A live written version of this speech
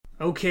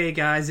Okay,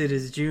 guys, it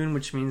is June,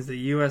 which means the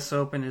US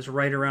Open is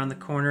right around the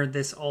corner.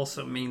 This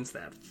also means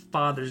that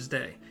Father's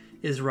Day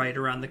is right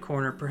around the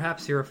corner.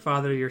 Perhaps you're a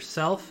father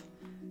yourself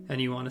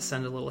and you want to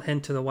send a little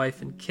hint to the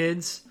wife and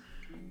kids.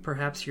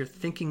 Perhaps you're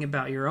thinking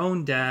about your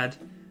own dad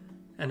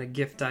and a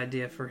gift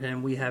idea for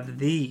him. We have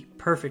the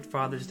perfect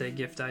Father's Day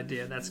gift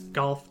idea. That's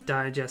Golf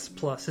Digest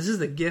Plus. This is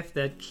the gift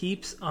that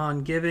keeps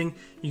on giving.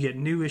 You get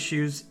new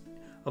issues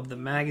of the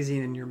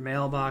magazine in your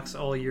mailbox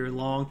all year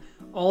long.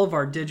 All of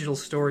our digital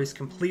stories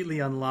completely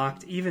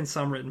unlocked, even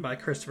some written by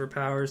Christopher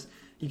Powers.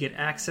 You get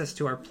access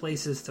to our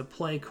Places to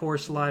Play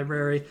course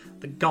library,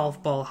 the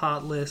golf ball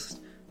hot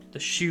list, the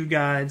shoe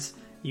guides.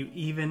 You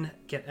even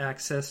get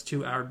access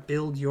to our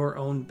Build Your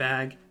Own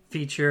Bag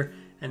feature.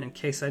 And in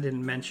case I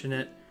didn't mention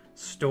it,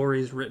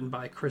 stories written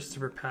by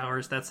Christopher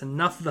Powers. That's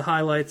enough of the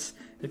highlights.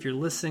 If you're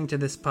listening to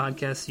this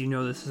podcast, you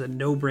know this is a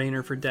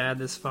no-brainer for Dad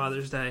this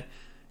Father's Day.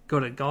 Go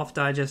to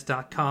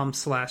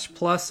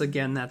golfdigest.com/plus.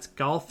 Again, that's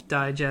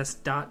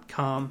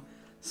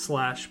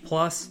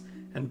golfdigest.com/plus.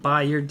 And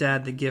buy your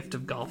dad the gift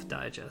of Golf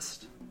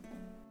Digest.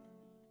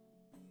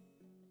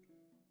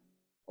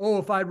 Oh,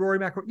 if I had Rory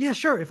McIlroy, yeah,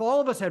 sure. If all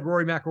of us had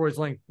Rory McIlroy's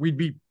length, we'd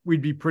be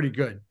pretty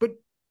good. But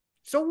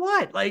so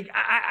what? Like,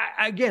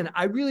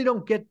 I really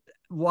don't get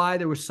why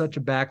there was such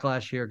a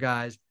backlash here,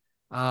 guys.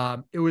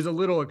 It was a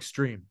little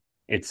extreme.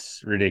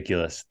 It's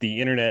ridiculous. The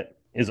internet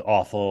is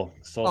awful.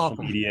 Social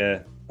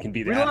media can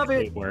be the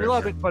absolute worst. We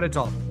love it, but it's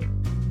awful.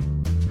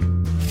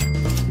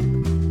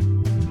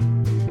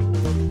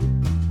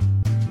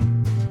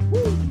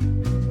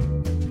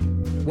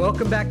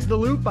 Welcome back to The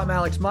Loop. I'm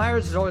Alex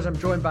Myers. As always, I'm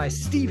joined by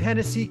Steve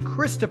Hennessy,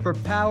 Christopher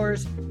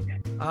Powers.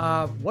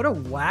 What a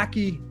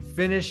wacky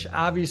finish,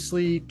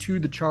 obviously, to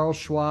the Charles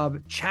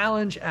Schwab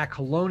Challenge at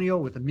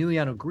Colonial with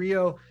Emiliano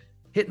Grillo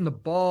hitting the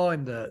ball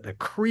in the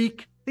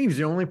creek. I think he was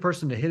the only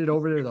person to hit it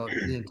over there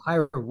the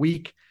entire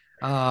week.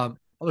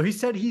 Although he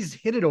said he's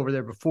hit it over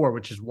there before,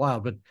 which is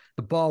wild, but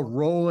the ball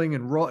rolling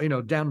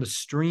and down the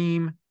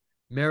stream,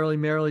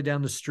 merrily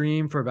down the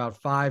stream for about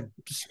 5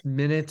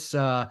 minutes.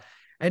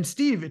 And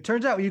Steve, it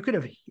turns out he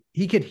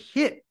could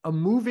hit a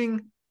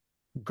moving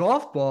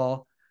golf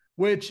ball,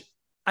 which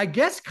I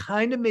guess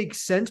kind of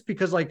makes sense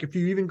because, like, if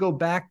you even go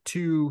back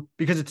to,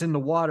 because it's in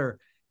the water,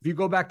 if you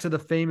go back to the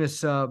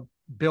famous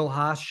Bill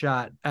Haas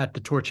shot at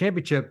the Tour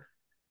Championship,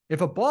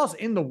 if a ball's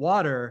in the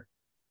water,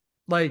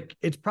 like,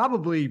 it's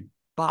probably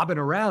bobbing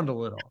around a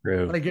little.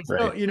 True, like, it's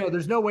right.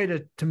 there's no way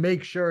to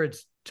make sure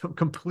it's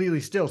completely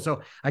still.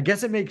 So I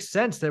guess it makes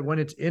sense that when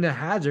it's in a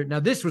hazard, now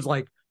this was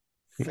like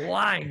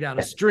flying down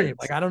a stream.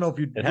 Like, I don't know if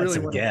you had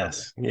some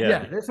gas.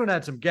 Yeah, this one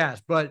had some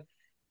gas. But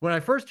when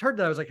I first heard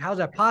that, I was like, how's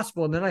that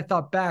possible? And then I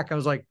thought back, I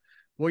was like,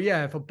 well,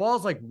 yeah, if a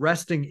ball's like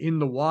resting in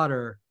the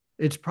water,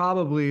 it's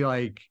probably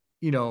like,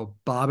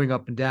 bobbing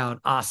up and down,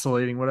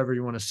 oscillating, whatever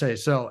you want to say.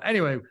 So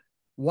anyway,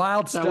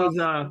 wild stuff.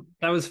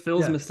 That was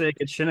Phil's mistake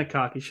at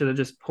Shinnecock. He should have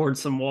just poured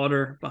some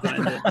water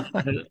behind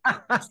it.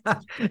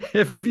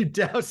 If you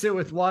douse it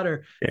with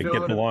water. Yeah,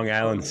 get the Long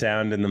Island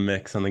Sound in the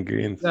mix on the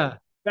greens. Yeah.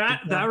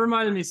 That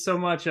reminded me so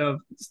much of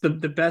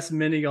the best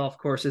mini golf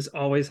courses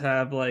always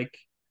have like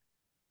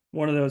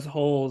one of those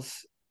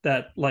holes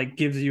that like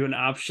gives you an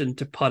option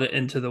to putt it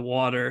into the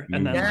water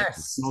and then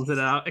pulls it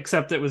out,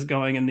 except it was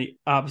going in the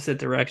opposite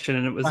direction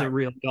and it was a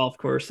real golf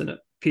course and a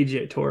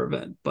PGA Tour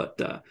event. But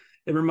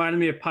it reminded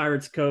me of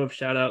Pirates Cove.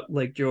 Shout out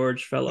Lake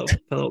George, fellow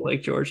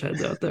Lake George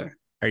heads out there.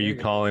 Are you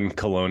calling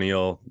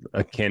Colonial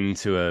akin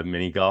to a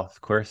mini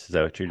golf course? Is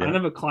that what you're doing? Kind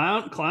of a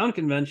clown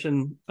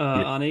convention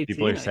on 18.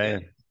 People are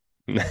saying.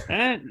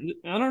 And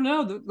I don't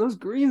know. Those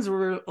greens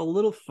were a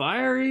little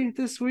fiery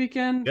this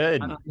weekend.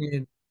 Good. I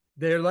mean,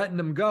 they're letting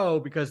them go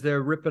because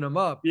they're ripping them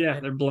up. Yeah,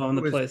 they're blowing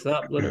the place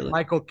up, literally.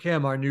 Michael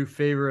Kim, our new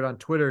favorite on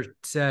Twitter,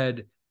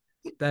 said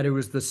that it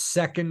was the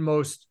second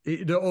most,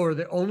 or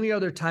the only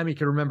other time he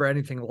could remember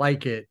anything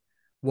like it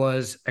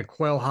was at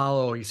Quail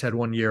Hollow, he said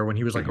one year when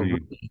he was like a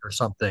rookie or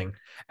something.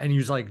 And he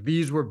was like,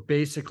 these were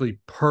basically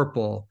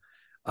purple.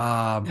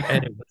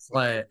 And it was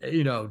like,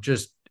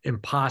 just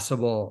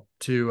impossible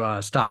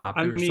to stop.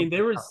 I mean,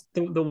 there was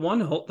the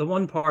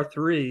one par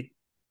 3,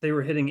 they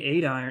were hitting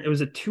 8-iron. It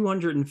was a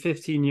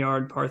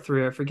 215-yard par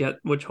 3. I forget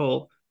which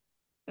hole.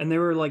 And they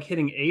were like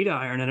hitting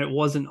 8-iron and it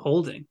wasn't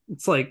holding.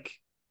 It's like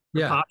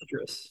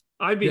preposterous.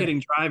 I'd be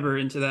hitting driver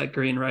into that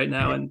green right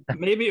now and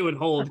maybe it would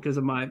hold because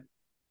of my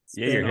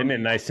spin. Yeah, you're hitting it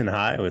nice and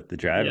high with the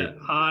driver. Yeah,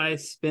 high,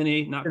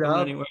 spinny, not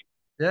going anywhere.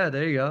 Yeah,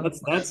 there you go.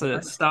 That's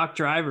a stock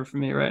driver for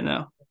me right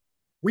now.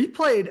 We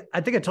played,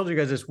 I think I told you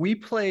guys this, we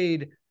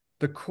played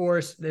the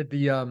course at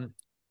the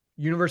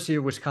University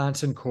of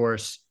Wisconsin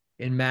course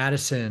in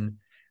Madison,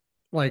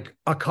 like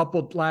a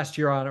couple last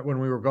year on it when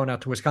we were going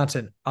out to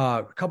Wisconsin,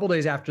 a couple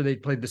days after they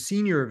played the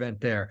senior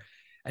event there.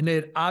 And they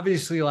had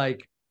obviously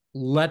like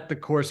let the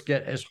course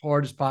get as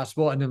hard as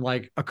possible. And then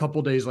like a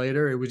couple days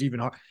later, it was even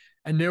hard.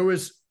 And there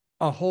was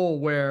a hole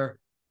where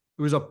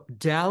it was a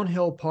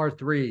downhill par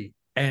 3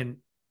 and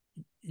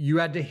you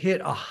had to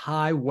hit a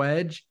high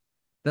wedge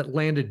that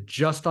landed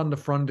just on the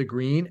front of the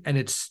green, and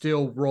it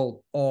still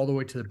rolled all the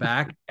way to the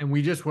back. And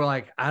we just were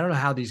like, I don't know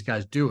how these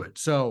guys do it.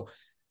 So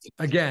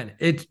again,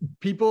 it's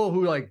people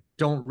who like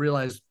don't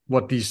realize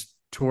what these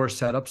tour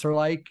setups are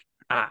like.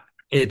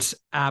 It's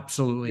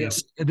absolutely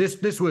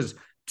this was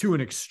to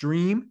an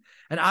extreme.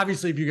 And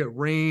obviously, if you get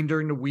rain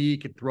during the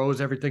week, it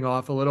throws everything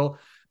off a little.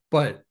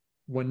 But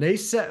when they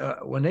set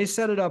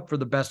it up for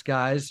the best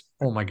guys,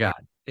 oh my god,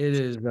 it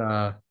is.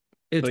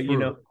 It's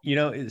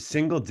but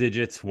single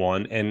digits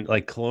won, and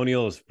like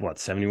Colonial is what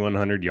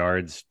 7,100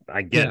 yards.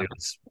 I get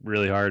it's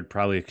really hard,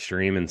 probably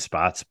extreme in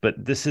spots, but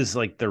this is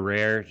like the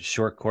rare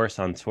short course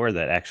on tour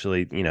that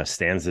actually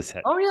stands this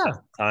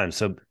time.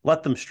 So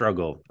let them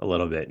struggle a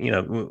little bit.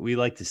 We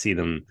like to see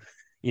them,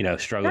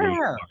 struggle to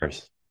win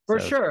cars. For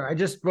sure.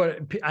 But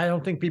I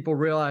don't think people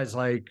realize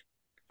like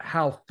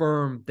how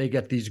firm they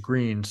get these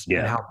greens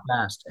and how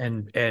fast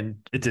and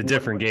it's a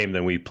different game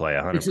than we play.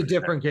 100%. It's a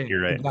different game.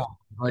 You're right.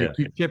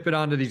 You chip it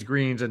onto these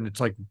greens and it's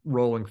like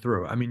rolling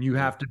through. I mean, you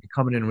have to be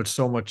coming in with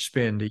so much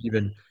spin to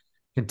even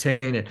contain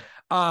it.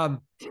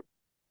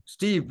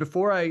 Steve,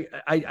 before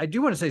I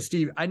do want to say,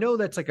 Steve, I know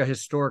that's like a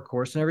historic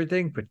course and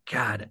everything, but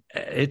God,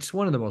 it's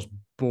one of the most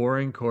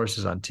boring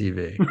courses on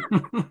TV.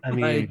 I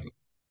mean,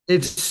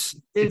 it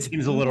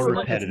seems a little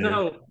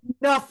repetitive.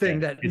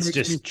 It's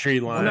just tree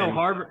line.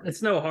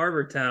 It's no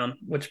Harbor Town,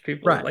 which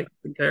people like to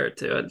compare it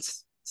to.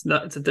 It's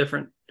a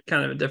different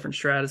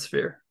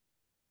stratosphere.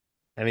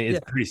 I mean, it's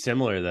pretty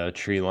similar though.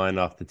 Tree line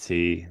off the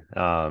tee.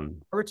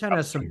 Harbor Town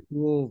has some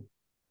cool.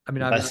 I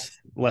mean,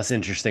 less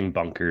interesting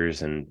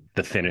bunkers, and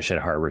the finish at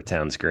Harbor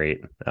Town's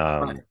great.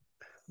 A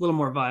little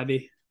more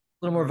vibey.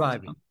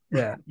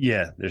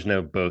 Yeah. There's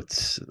no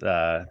boats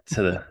to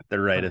the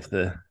right of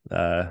the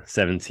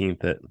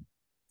 17th at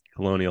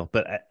Colonial,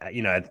 but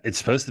it's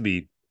supposed to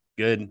be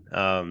good.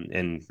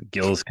 And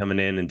Gil's coming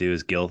in and do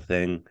his Gil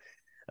thing.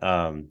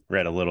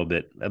 Read a little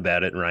bit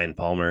about it. Ryan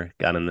Palmer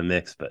got in the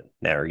mix, but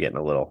now we're getting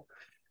a little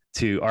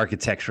too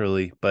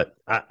architecturally. But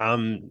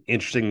I'm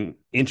interested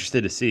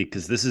to see,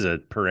 because this is a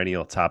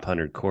perennial top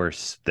 100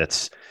 course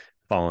that's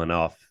fallen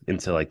off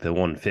into like the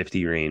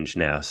 150 range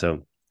now.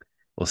 So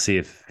we'll see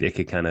if it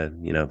could kind of,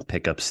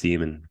 pick up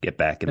steam and get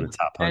back in the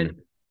top 100.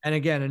 And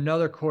again,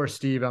 another course,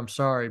 Steve, I'm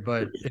sorry,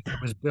 but if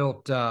it was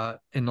built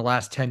in the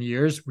last 10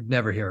 years, we'd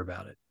never hear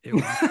about it. It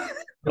would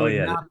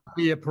not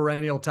be a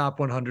perennial top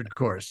 100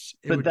 course.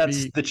 But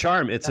that's the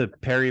charm. It's a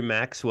Perry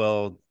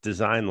Maxwell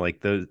design.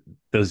 Like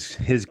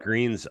his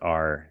greens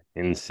are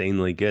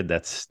insanely good.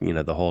 That's,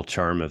 the whole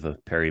charm of a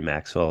Perry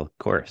Maxwell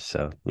course.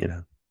 So,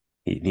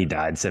 he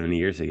died 70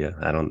 years ago.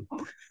 I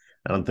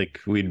don't think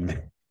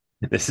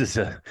this is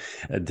a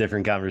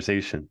different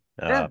conversation.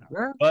 But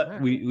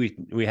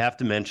we have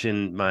to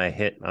mention my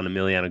hit on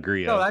Emiliano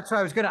Grillo. No, that's what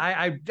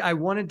I was I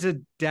wanted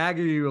to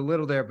dagger you a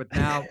little there, but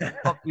now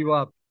fuck you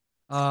up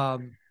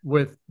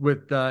with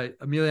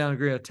Emiliano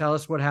Grillo. Tell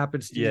us what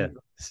happened, Steve. Yeah.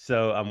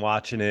 So I'm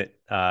watching it.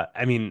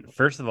 I mean,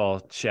 first of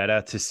all, shout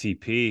out to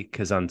CP,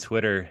 because on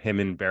Twitter, him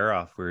and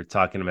Baroff were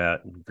talking about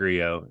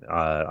Grillo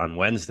on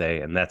Wednesday,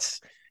 and that's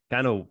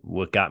kind of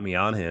what got me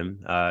on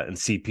him. And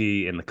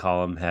CP in the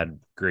column had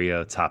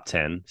Grillo top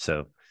 10.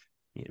 So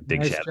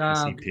big shout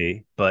out to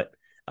CP. But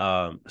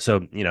so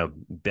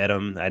bet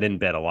him. I didn't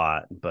bet a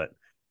lot, but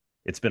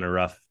it's been a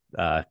rough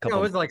couple. It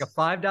was like a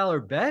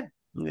 $5 bet.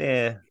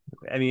 Yeah,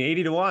 I mean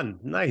 80 to 1.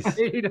 Nice.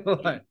 80 to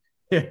 1.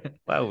 Yeah.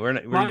 Wow,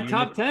 my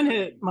top 10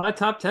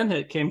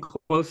 hit came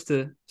close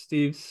to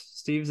Steve's.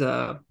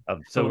 So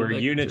we're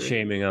unit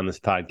shaming on this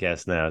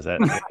podcast now. Is that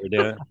what we're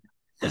doing?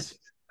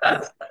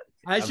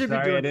 I should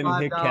be doing.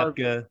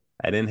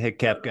 I didn't hit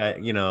Kepka.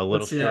 A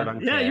little short on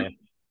cash.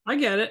 I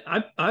get it.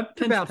 I've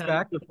pinched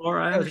back before.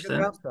 I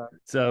understand.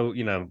 So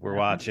we're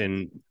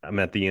watching. I'm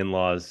at the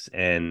in-laws,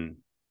 and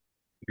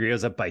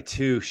Grillo's up by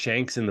 2.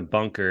 Shanks in the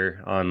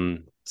bunker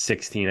on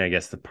 16, I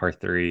guess the par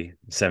 3,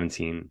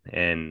 17,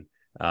 and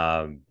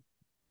I'm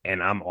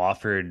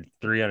offered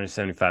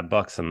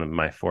 $375 on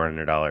my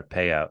 $400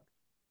 payout.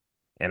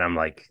 And I'm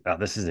like, oh,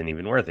 this isn't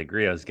even worth it.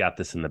 Grillo's got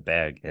this in the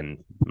bag.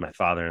 And my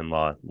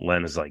father-in-law,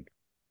 Len, is like,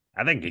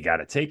 I think you got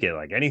to take it.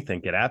 Like,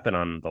 anything could happen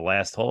on the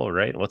last hole,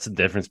 right? What's the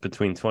difference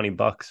between $20?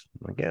 I'm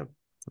like, yeah,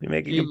 you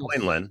make a good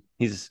point, Len.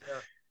 He's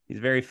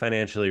very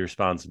financially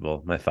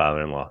responsible, my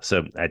father-in-law.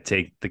 So I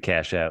take the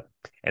cash out,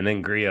 and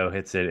then Grillo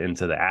hits it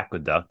into the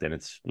aqueduct, and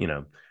it's,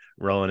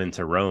 rolling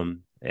into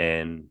Rome.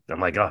 And I'm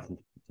like, oh,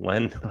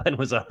 Len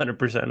was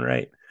 100%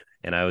 right.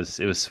 And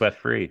it was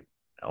sweat-free.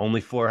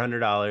 Only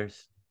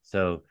 $400.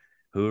 So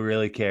who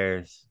really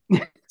cares?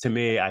 To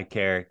me, I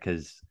care,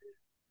 because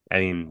I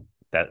mean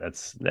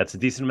that's a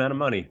decent amount of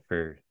money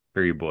for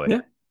your boy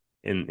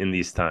in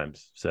these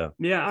times. So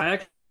I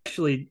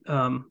actually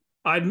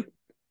I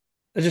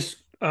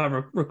just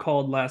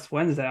recalled last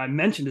Wednesday I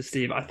mentioned to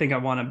Steve I think I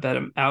want to bet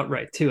him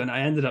outright too, and I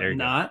ended up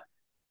not.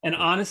 And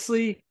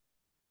honestly,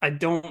 I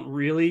don't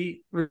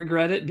really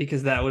regret it,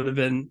 because that would have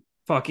been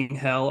fucking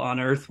hell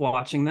on earth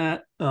watching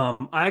that.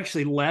 I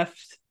actually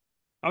left.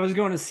 I was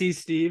going to see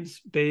Steve's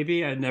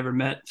baby. I'd never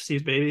met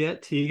Steve's baby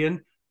yet,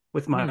 Tegan,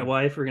 with my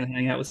wife. We're going to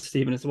hang out with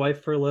Steve and his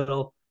wife for a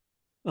little.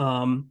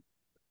 And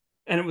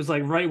it was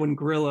like right when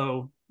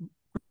Grillo's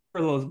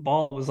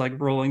ball was like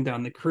rolling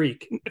down the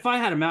creek. If I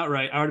had him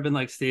outright, I would have been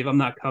like, Steve, I'm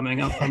not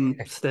coming. I'm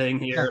staying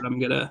here and I'm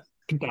gonna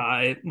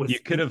die with You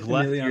could have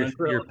left Emiliano your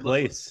Grillo.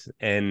 place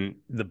and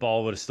the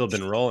ball would have still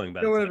been rolling by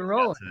the Still time would have you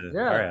rolling. got to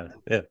Yeah. our house.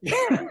 Yeah.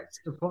 That's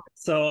the point.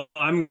 So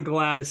I'm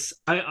glad.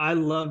 I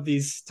love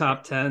these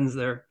top tens.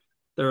 They're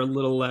a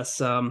little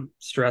less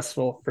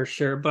stressful for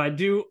sure. But I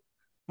do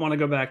want to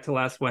go back to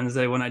last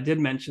Wednesday when I did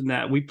mention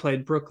that we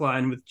played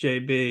Brookline with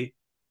JB,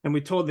 and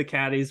we told the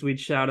caddies we'd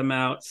shout them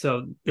out.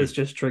 So this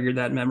just triggered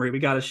that memory. We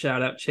got to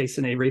shout out Chase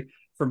and Avery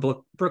for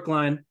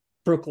Brookline,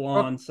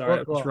 Brooklawn. Sorry,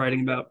 I was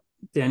writing about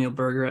Daniel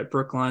Berger at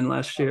Brookline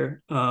last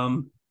year.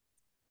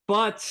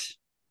 But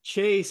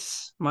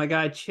Chase, my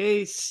guy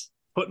Chase,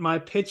 put my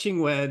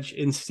pitching wedge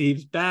in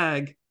Steve's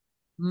bag.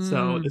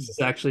 So this is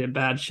actually a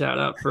bad shout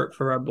out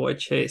for our boy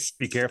Chase.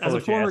 Be careful.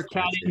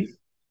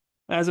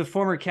 As a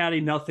former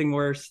caddy, nothing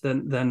worse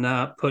than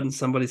putting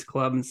somebody's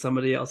club in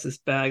somebody else's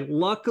bag.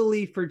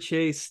 Luckily for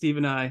Chase, Steve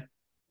and I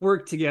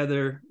work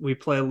together. We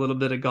play a little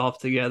bit of golf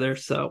together.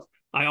 So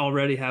I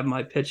already have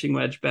my pitching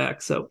wedge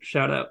back. So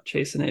shout out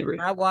Chase and Avery.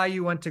 Is that why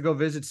you went to go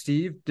visit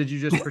Steve? Did you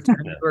just pretend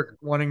you were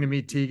wanting to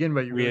meet Tegan,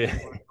 but you really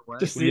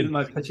just needed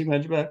my pitching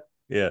wedge back?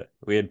 Yeah,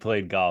 we had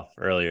played golf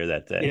earlier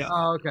that day. Yeah.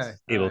 Oh, okay.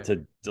 Able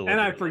to deliver.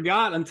 And I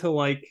forgot until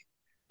like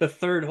the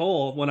third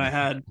hole when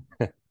I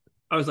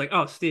was like,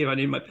 oh, Steve, I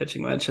need my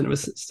pitching wedge, and it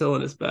was still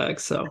in his bag.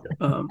 So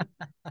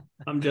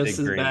I'm just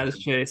as bad as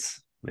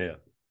Chase. Yeah.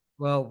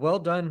 Well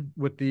done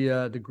with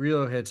the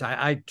Grillo hits.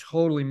 I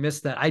totally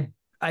missed that.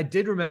 I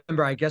did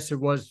remember, I guess it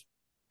was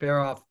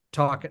Baroff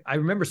talking. I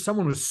remember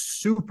someone was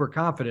super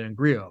confident in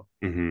Grillo.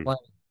 Mm-hmm. Like,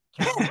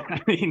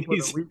 I mean,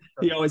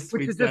 he always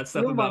tweets that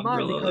stuff about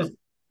Grillo. Because,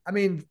 I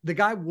mean, the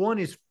guy won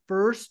his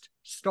first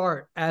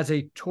start as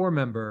a tour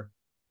member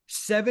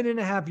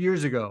 7.5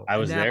 years ago. I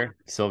was there,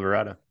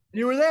 Silverado.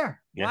 You were there?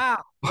 Yeah.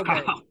 Wow.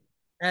 Okay. Wow.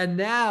 And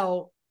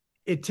now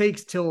it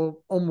takes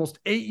till almost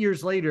 8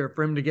 years later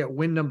for him to get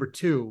win number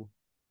 2.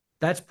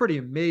 That's pretty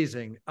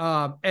amazing.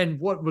 And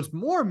what was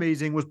more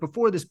amazing was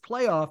before this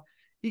playoff,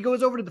 he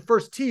goes over to the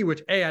first tee,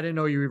 which, I didn't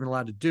know you were even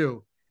allowed to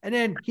do. And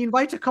then he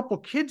invites a couple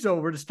kids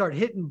over to start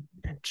hitting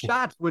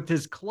shots with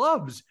his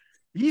clubs.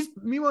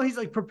 Meanwhile, he's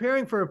like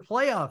preparing for a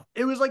playoff.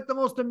 It was like the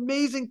most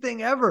amazing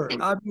thing ever.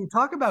 I mean,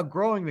 talk about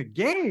growing the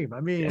game.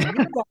 I mean,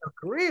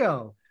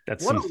 Rio.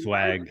 That's some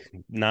swag.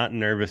 Not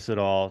nervous at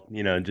all.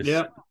 You know, just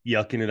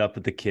yucking it up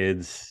with the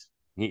kids.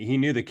 He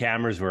knew the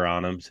cameras were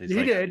on him, so he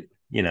did.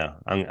 You know,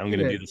 I'm going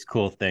to do this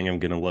cool thing. I'm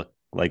going to look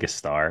like a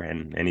star,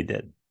 and he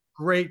did.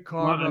 Great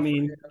karma. Well, I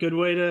mean, good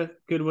way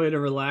to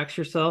relax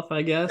yourself,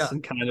 I guess,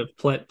 and kind of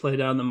play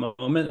down the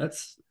moment.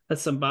 That's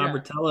some Bob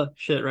Rotella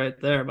shit right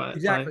there.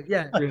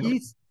 Exactly.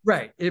 He's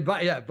right.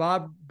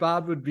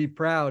 Bob would be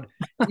proud.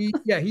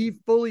 He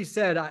fully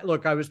said,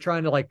 look, I was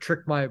trying to like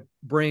trick my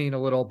brain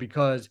a little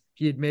because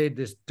he had made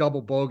this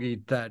double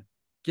bogey that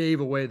gave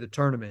away the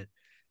tournament.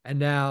 And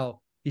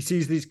now he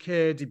sees these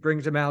kids, he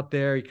brings them out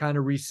there, he kind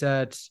of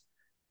resets,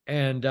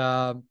 and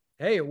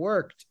hey, it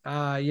worked.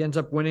 He ends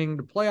up winning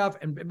the playoff.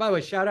 And by the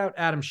way, shout out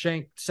Adam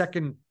Schenk,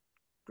 second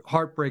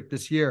heartbreak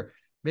this year.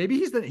 Maybe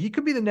he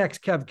could be the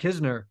next Kev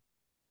Kisner.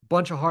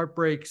 Bunch of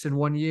heartbreaks in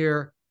 1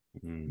 year.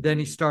 Mm-hmm. Then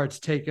he starts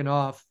taking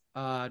off.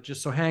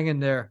 Just so hang in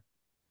there,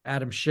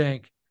 Adam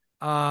Schenk.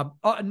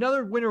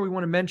 Another winner we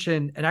want to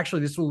mention, and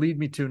actually this will lead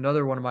me to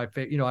another one of my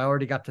favorite. I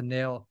already got to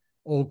nail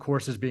old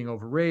courses being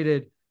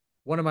overrated.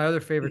 One of my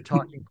other favorite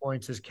talking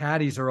points is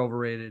caddies are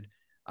overrated.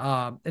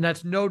 And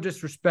that's no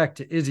disrespect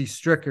to Izzy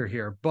Stricker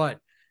here, but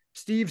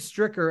Steve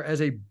Stricker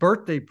as a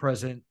birthday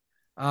present,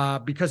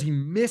 because he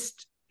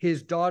missed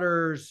his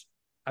daughter's,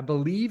 I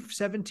believe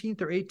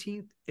 17th or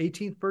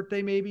 18th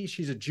birthday, maybe.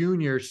 She's a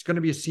junior. She's going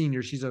to be a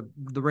senior. She's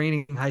the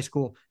reigning high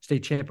school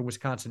state champ in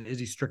Wisconsin,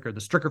 Izzy Stricker. The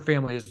Stricker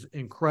family is an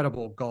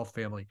incredible golf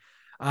family.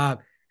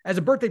 As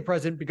a birthday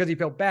present, because he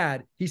felt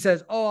bad, he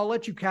says, I'll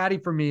let you caddy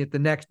for me at the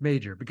next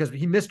major, because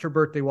he missed her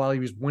birthday while he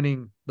was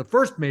winning the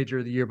first major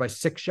of the year by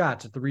 6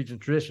 shots at the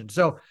Regent Tradition.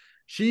 So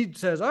she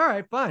says, all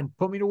right, fine,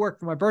 put me to work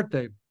for my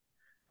birthday.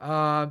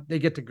 They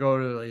get to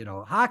go to,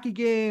 a hockey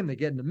game. They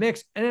get in the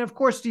mix. And then, of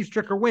course, Steve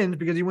Stricker wins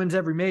because he wins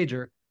every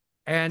major.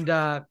 And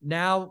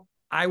now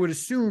I would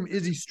assume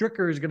Izzy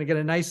Stricker is going to get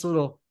a nice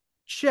little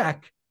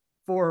check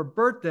for her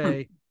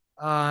birthday.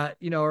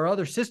 Her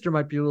other sister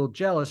might be a little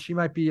jealous. She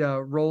might be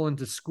rolling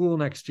to school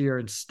next year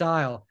in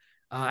style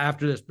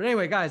after this. But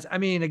anyway, guys, I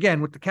mean,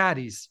 again, with the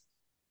caddies,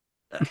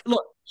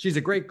 look, she's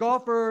a great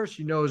golfer.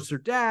 She knows her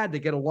dad. They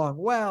get along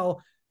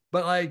well.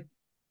 But,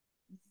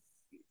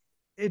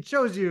 it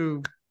shows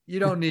you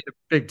don't need a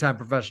big-time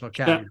professional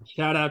caddy.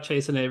 Shout out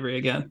Chase and Avery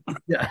again.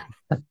 Yeah.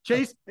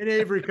 Chase and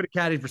Avery could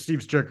have caddied for Steve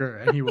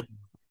Stricker, and he would.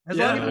 As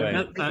long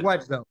as his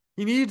wedge, though.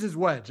 He needs his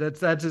wedge.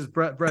 That's his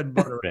bread and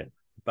butter.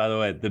 By the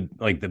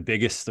way, the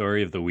biggest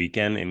story of the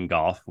weekend in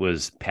golf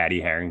was Patty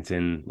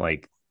Harrington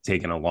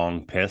taking a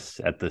long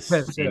piss at the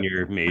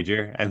senior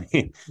major. I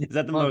mean, is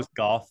that the most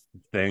golf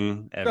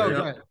thing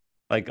ever?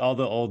 So all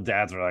the old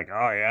dads were like,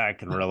 "Oh yeah, I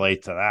can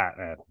relate to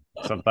that."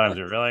 Sometimes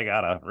you really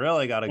gotta go.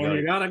 You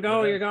gotta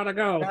go. You gotta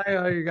go.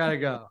 You gotta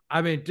go.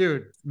 I mean,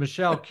 dude,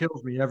 Michelle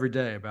kills me every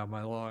day about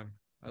my long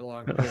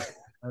piss.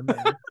 I mean,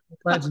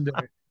 it's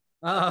legendary.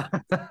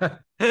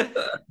 But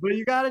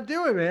you gotta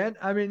do it, man.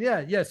 I mean,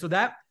 yeah. So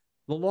the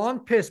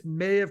long piss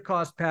may have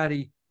cost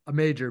Patty a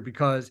major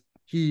because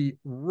he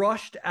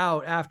rushed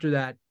out after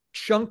that,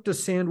 chunked a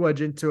sand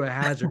wedge into a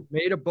hazard,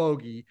 made a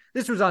bogey.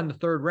 This was on the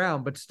third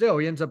round, but still,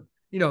 he ends up,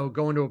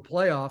 going to a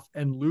playoff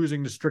and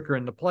losing to Stricker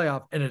in the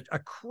playoff, and a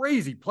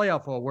crazy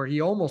playoff hole where he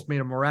almost made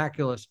a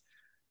miraculous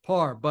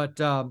par. But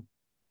the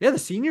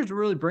seniors were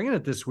really bringing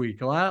it this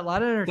week. A lot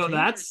of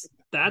entertainment. So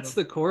that's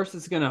the course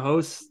that's going to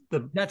host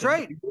the. That's the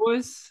right, big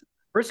boys.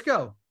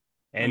 Frisco.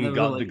 And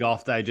the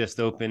Golf Digest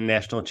Open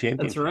National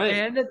Championship. That's right.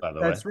 And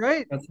that's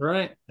right. That's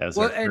right. That was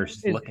our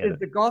first look at it. Is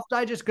the Golf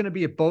Digest going to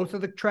be at both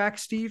of the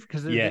tracks, Steve?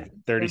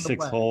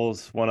 36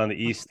 holes, one on the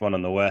east, one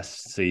on the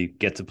west. So you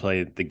get to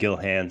play the Gil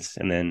Hanse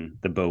and then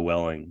the Bo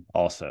Welling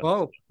also.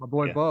 Bo, my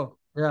boy Bo.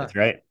 Yeah, that's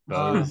right.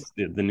 Bo is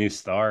the new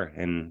star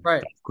in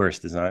golf course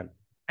design.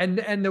 And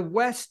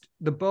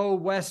the Bo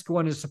West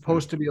one is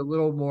supposed to be a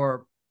little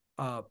more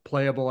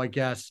playable, I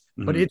guess,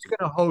 but it's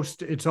going to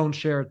host its own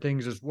share of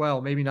things as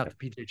well. Maybe not the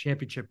PGA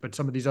Championship, but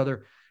some of these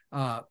other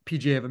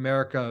PGA of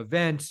America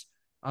events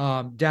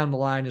down the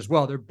line as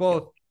well. They're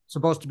both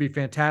supposed to be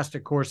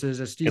fantastic courses,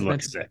 as Steve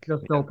mentioned,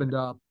 just opened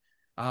up.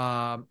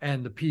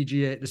 And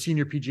the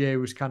senior PGA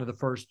was kind of the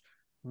first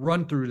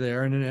run through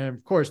there. And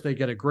of course, they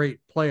get a great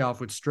playoff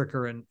with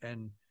Stricker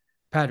and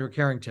Patrick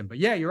Harrington. But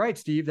yeah, you're right,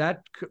 Steve.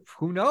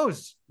 Who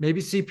knows?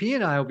 Maybe CP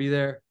and I will be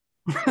there.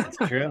 That's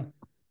true.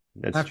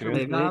 That's after true.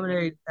 They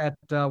nominate at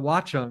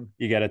Watchung.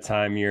 You got to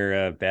time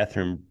your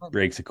bathroom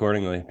breaks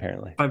accordingly.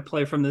 Apparently, if I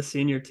play from the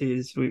senior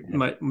tees, we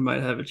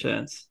might have a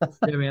chance.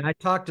 Yeah, man. I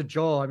talked to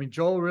Joel. I mean,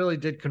 Joel really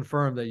did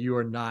confirm that you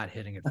are not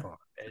hitting it far.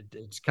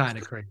 It's kind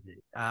of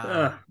crazy.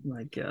 Oh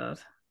my god,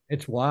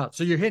 it's wild.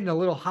 So you're hitting a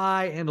little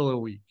high and a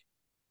little weak.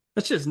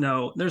 It's just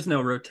there's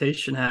no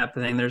rotation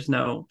happening. There's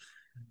no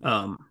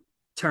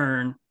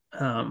turn.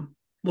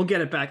 We'll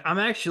get it back. I'm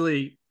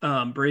actually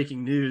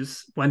breaking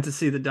news. Went to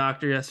see the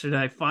doctor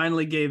yesterday.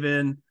 Finally gave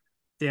in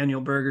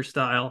Daniel Berger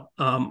style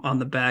on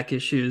the back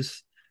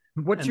issues.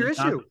 What's your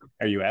issue?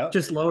 Are you out?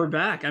 Just lower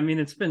back. I mean,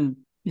 it's been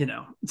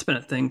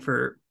a thing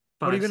for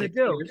 5 What are you going to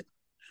do? Years.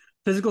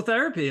 Physical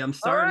therapy. I'm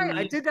starting. All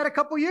right. I did that a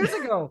couple years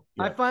ago.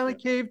 I finally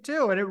caved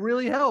too, and it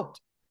really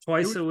helped.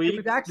 Twice a week. It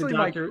was actually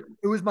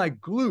it was my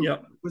glute.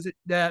 Yep. Was it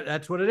that?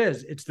 That's what it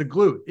is. It's the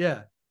glute.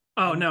 Yeah.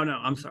 Oh no,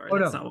 I'm sorry.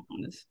 That's not what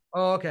one is.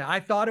 Oh, okay. I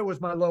thought it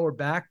was my lower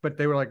back, but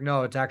they were like,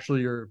 no, it's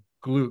actually your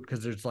glute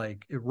because there's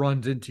it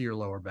runs into your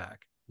lower back.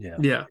 Yeah.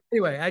 Yeah.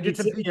 Anyway, I did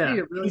some PT. Yeah.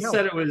 It really helped.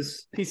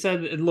 He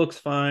said it looks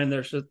fine.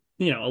 There's a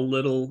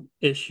little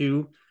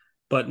issue,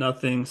 but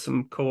nothing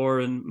some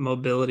core and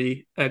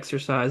mobility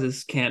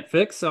exercises can't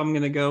fix. So I'm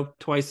gonna go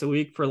twice a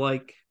week for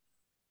a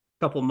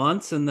couple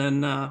months, and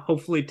then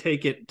hopefully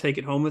take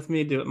it home with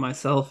me, do it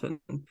myself, and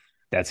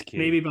that's cute.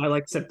 Maybe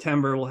by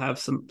September we'll have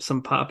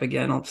some pop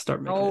again. I'll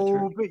start making.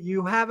 Oh, but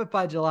you have it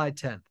by July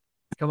 10th.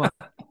 Come on,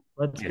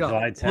 let's go.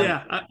 July 10th.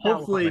 Yeah,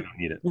 hopefully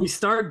we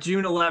start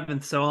June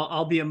 11th, so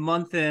I'll be a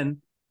month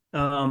in.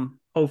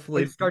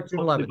 Hopefully start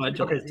June 11th.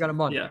 Okay, you got a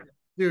month. Yeah,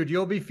 dude,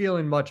 you'll be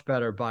feeling much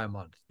better by a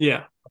month.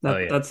 Yeah,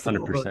 that's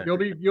 100%.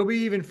 You'll be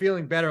even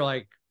feeling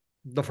better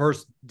the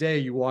first day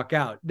you walk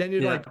out. Then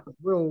you're a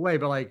little away,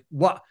 but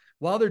what?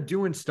 While they're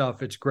doing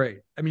stuff, it's great.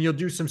 I mean, you'll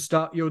do some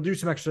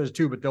exercises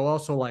too, but they'll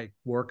also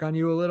work on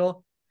you a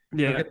little.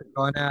 Yeah. They'll get the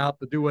gun out,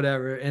 they'll do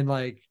whatever. And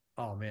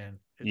oh man.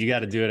 You got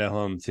to do it at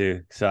home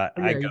too. So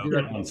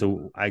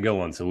I go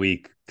once a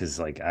week because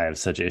I have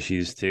such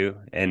issues too.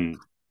 And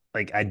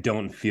I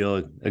don't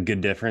feel a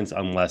good difference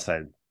unless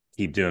I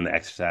keep doing the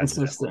exercises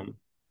at home.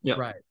 Yeah.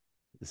 Right.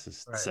 This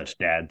is such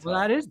dad talk. Well,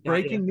 that is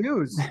breaking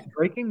news.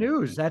 Breaking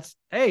news. That's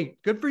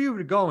good for you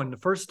to go. And the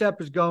first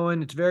step is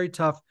going. It's very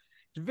tough.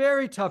 It's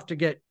very tough to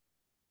get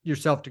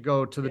yourself to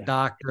go to the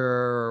doctor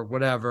or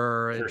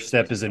whatever. First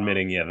step is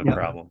admitting you have a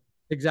problem.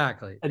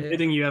 Exactly.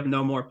 Admitting you have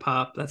no more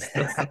pop. That's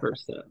the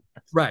first step.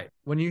 Right.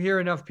 When you hear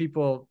enough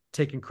people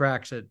taking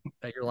cracks at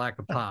your lack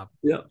of pop.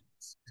 Yeah.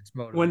 It's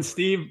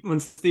motivating.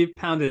 When Steve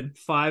pounded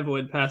 5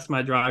 wood past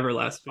my driver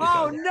last week.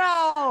 Oh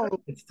no!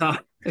 It's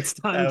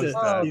time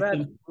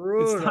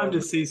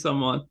to see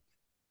someone.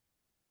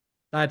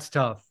 That's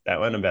tough.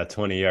 That went about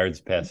 20 yards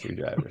past your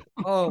driver.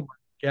 Oh my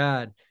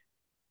God.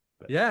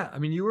 Yeah, I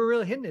mean, you were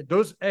really hitting it.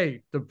 Those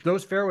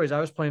fairways, I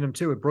was playing them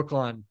too at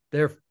Brookline.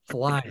 They're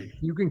flying.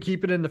 You can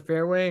keep it in the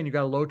fairway, and you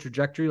got a low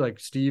trajectory. Like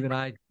Steve and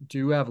I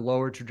do have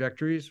lower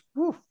trajectories.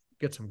 Woo,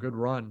 get some good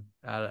run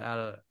out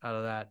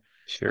of that.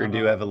 Sure,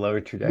 do have a lower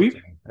trajectory.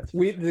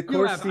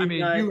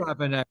 You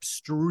have an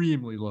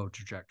extremely low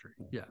trajectory.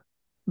 Yeah.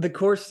 The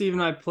course Steve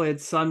and I played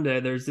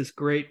Sunday, there's this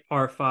great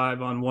par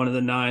 5 on one of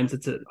the 9s.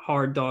 It's a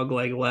hard dog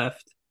leg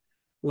left.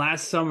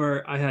 Last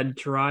summer, I had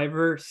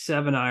driver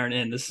 7-iron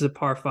in. This is a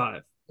par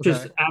 5.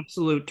 Just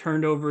absolute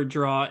turned over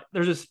draw.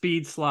 There's a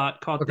speed slot,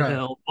 caught the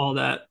hill, all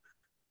that.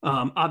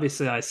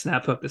 Obviously, I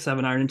snap hooked the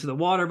 7-iron into the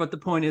water, but the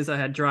point is I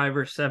had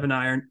driver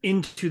 7-iron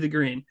into the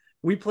green.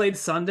 We played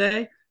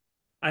Sunday.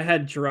 I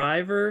had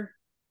driver,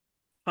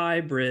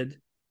 hybrid,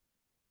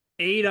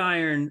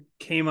 8-iron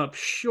came up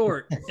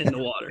short in the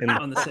water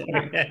on the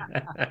Saturday.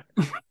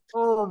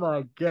 Oh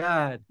my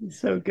God.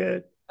 So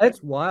good.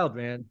 That's wild,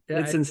 man. Yeah,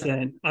 It's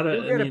insane. he'll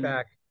get it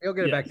back. He'll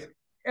get it back.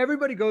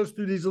 Everybody goes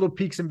through these little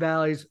peaks and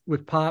valleys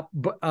with pop,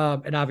 but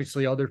and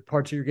obviously other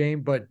parts of your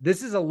game. But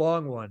this is a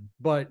long one.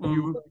 But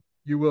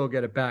you will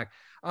get it back.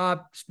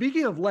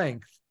 Speaking of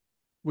length,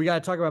 we got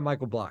to talk about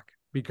Michael Block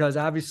because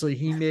obviously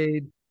he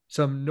made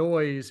some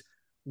noise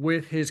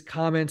with his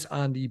comments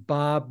on the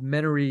Bob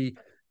Menery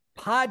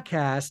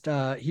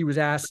podcast. He was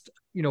asked,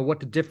 what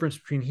the difference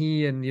between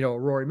he and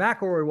Rory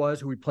McIlroy was,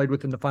 who he played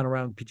with in the final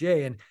round of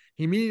PGA, and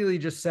he immediately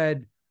just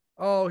said,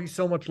 "Oh, he's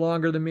so much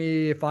longer than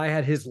me. If I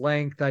had his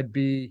length, I'd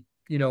be,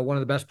 one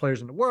of the best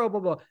players in the world."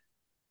 Blah blah.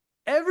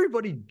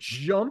 Everybody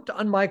jumped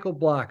on Michael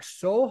Block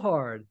so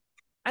hard,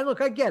 and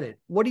look, I get it.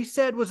 What he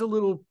said was a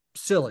little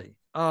silly,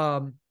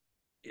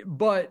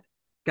 but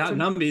got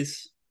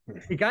numbies.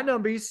 He got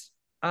numbies.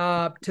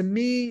 To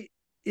me,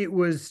 it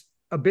was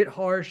a bit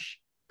harsh.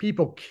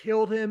 People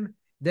killed him.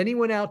 Then he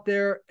went out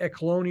there at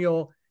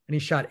Colonial and he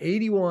shot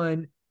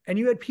 81. And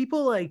you had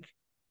people like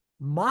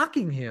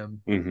mocking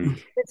him. Mm-hmm.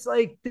 It's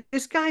like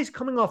this guy's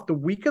coming off the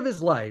week of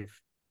his life.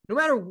 No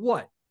matter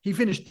what, he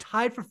finished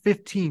tied for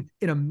 15th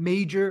in a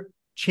major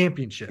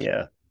championship.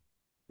 Yeah.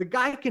 The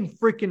guy can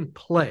freaking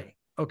play.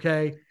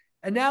 Okay.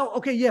 And now,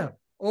 okay, yeah.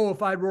 Oh,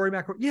 if I had Rory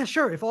McIlroy, yeah,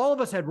 sure. If all of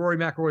us had Rory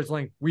McIlroy's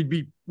length, we'd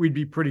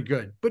be pretty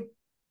good. But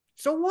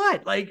so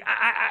what? Like,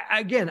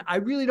 I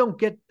really don't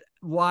get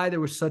why there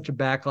was such a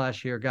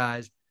backlash here,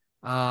 guys.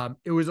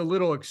 It was a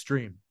little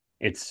extreme.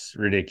 It's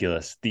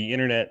ridiculous. The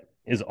internet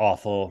is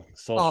awful.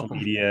 Social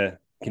media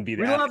can be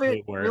the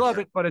absolute worst. We love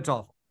it, but it's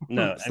awful.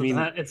 No, I mean,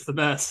 it's the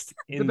best.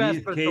 In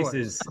these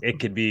cases, it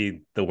could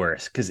be the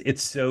worst because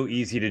it's so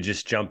easy to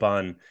just jump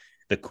on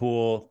the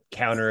cool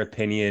counter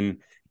opinion,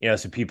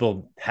 so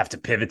people have to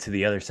pivot to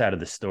the other side of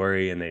the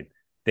story and they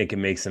think it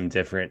makes them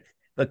different.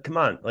 But come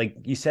on, like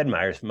you said,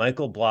 Myers,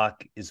 Michael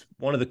Block is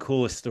one of the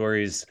coolest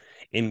stories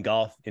in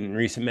golf in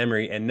recent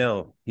memory. And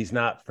no, he's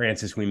not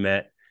Francis we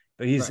met,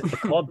 but he's a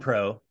club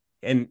pro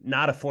and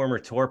not a former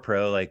tour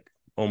pro like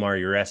Omar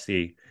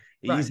Uresti.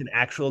 He's an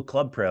actual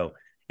club pro.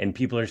 And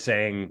people are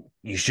saying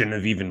you shouldn't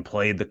have even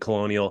played the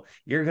Colonial.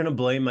 You're going to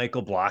blame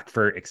Michael Block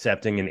for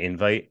accepting an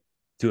invite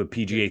to a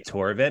PGA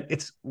Tour event.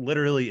 It's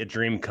literally a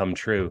dream come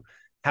true.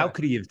 How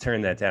could he have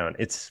turned that down?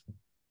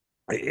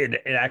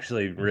 It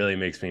actually really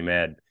makes me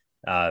mad.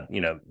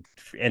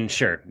 And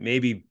sure,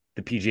 maybe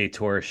the PGA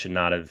Tour should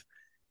not have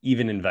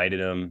even invited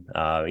him.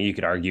 You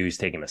could argue he's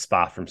taking a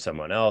spot from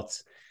someone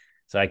else.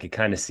 So I could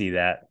kind of see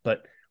that.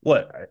 But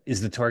what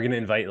is the tour going to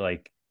invite,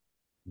 like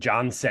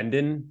John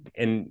Senden,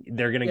 and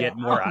they're going to get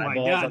more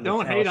eyeballs? God, on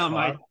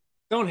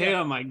don't hate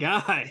on my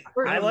guy.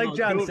 I like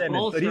John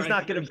Senden, but he's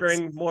not going to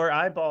bring more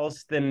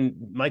eyeballs than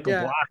Michael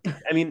Block.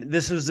 I mean,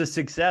 this was a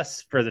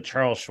success for the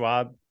Charles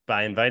Schwab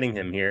by inviting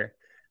him here.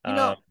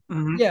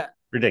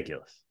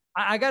 Ridiculous.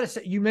 I got to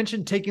say, you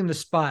mentioned taking the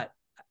spot.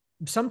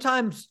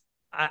 Sometimes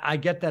I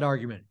get that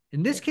argument.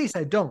 In this case,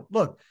 I don't.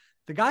 Look,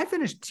 the guy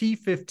finished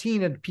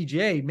T15 at the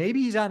PGA.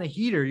 Maybe he's on a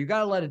heater. You got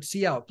to let it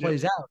see how it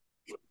plays out.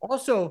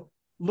 Also,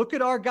 look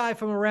at our guy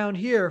from around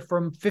here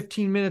from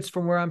 15 minutes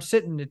from where I'm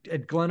sitting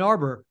at Glen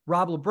Arbor,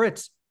 Rob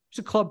Labritz. He's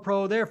a club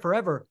pro there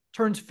forever,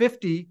 turns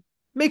 50,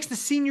 makes the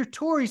senior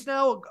tour. He's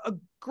now a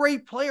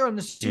great player on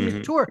the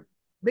senior tour.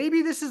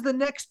 Maybe this is the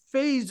next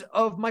phase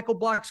of Michael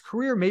Block's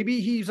career. Maybe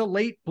he's a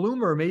late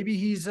bloomer. Maybe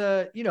he's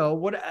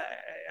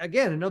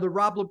again, another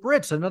Rob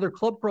Labritz, another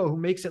club pro who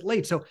makes it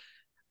late. So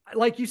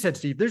like you said,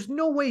 Steve, there's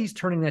no way he's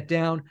turning that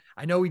down.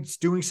 I know he's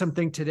doing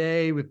something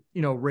today with,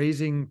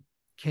 Raising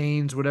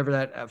Cane's, whatever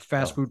that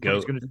fast food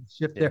company's going to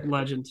shift there.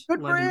 Legend. Good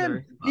for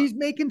him.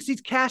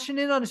 He's cashing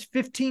in on his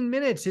 15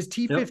 minutes, his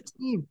T15.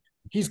 Yep.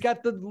 He's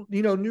got the,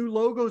 new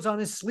logos on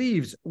his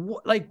sleeves.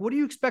 What do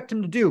you expect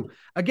him to do?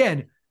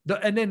 Again,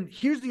 and then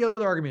here's the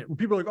other argument.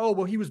 People are like, oh,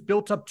 well, he was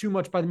built up too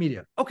much by the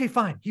media. Okay,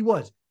 fine. He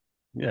was.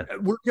 Yeah.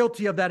 We're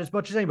guilty of that as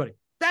much as anybody.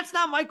 That's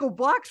not Michael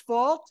Block's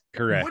fault.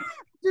 Correct. What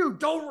do you do?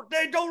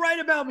 Don't write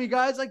about me,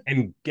 guys.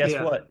 And guess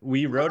what?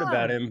 We wrote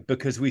about him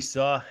because we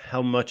saw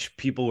how much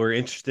people were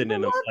interested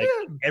in him.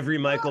 Every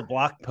Michael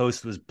Block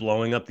post was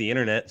blowing up the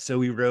internet. So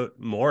we wrote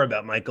more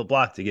about Michael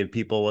Block to give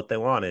people what they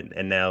wanted.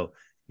 And now,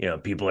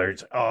 people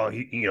are,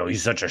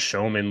 he's such a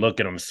showman. Look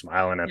at him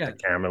smiling at the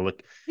camera.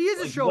 Look, he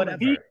is a showman.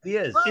 He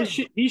is.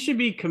 He should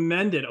be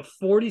commended. A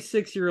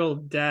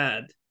 46-year-old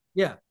dad.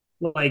 Yeah.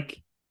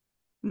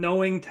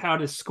 Knowing how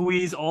to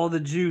squeeze all the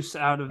juice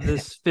out of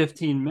this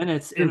 15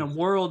 minutes in a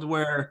world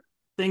where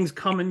things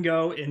come and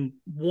go in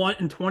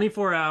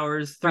 24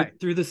 hours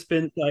through the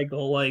spin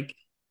cycle. Like,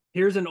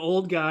 here's an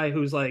old guy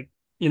who's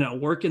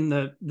working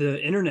the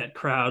internet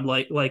crowd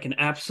like an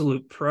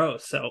absolute pro.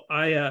 So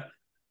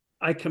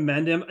I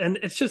commend him. And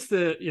it's just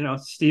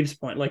Steve's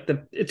point,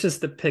 it's just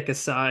the pick a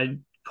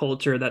side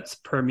culture that's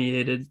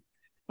permeated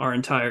our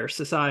entire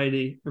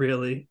society,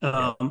 really,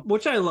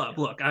 which I love.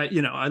 Look, I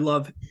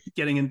love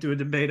getting into a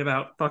debate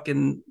about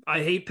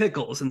I hate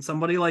pickles and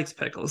somebody likes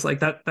pickles. Like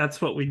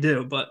that's what we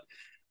do. But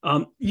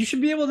you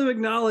should be able to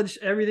acknowledge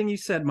everything you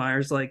said,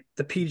 Myers. Like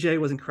the PJ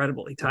was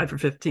incredible. He tied for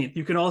 15th.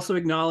 You can also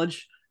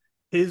acknowledge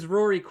his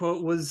Rory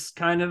quote was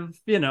kind of,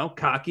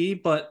 cocky,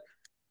 but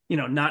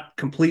not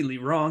completely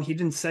wrong. He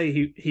didn't say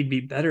he'd be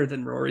better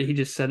than Rory. He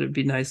just said it'd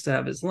be nice to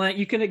have his length.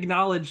 You can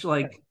acknowledge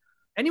you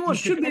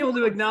should be able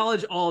to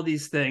acknowledge all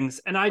these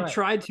things. And I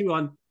tried to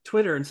on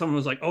Twitter, and someone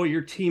was like, "Oh,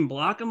 your team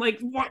block." I'm like,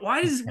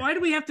 why do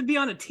we have to be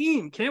on a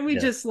team? Can't we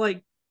just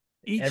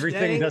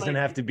everything doesn't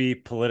have to be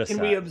politicized? Can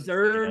we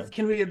observe?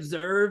 Can we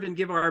observe and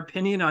give our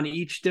opinion on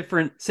each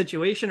different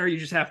situation, or you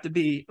just have to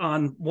be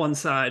on one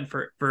side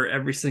for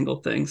every single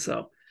thing?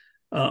 So,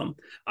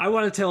 I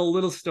want to tell a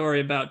little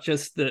story about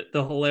just the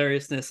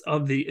hilariousness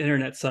of the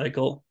internet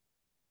cycle.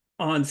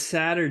 On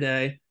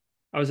Saturday,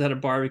 I was at a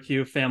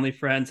barbecue, family,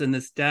 friends, and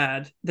this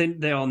dad,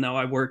 they all know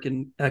I work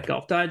at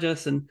Golf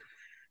Digest, and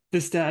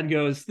this dad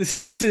goes,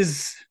 this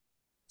is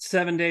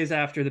 7 days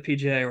after the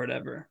PGA or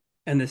whatever.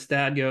 And this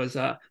dad goes,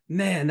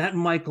 man, that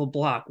Michael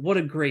Block, what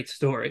a great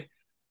story.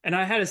 And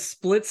I had a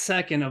split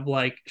second of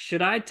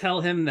should I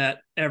tell him that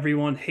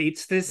everyone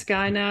hates this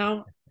guy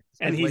now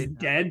and he's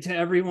dead to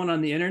everyone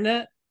on the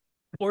internet?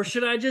 Or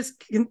should I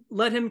just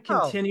let him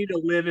continue to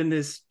live in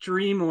this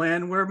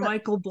dreamland where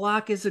Michael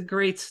Block is a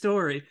great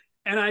story?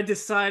 And I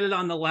decided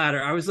on the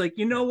latter. I was like,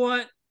 you know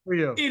what?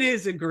 It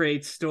is a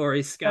great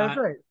story, Scott.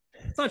 Right.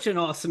 Such an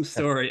awesome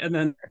story. And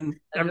then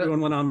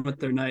everyone went on with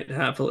their night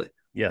happily.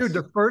 Yes. Dude,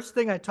 the first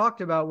thing I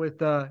talked about with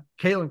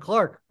Caitlin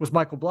Clark was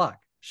Michael Block.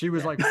 She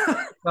was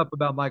up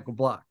about Michael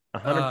Block.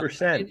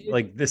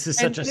 100%. This is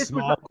such a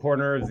small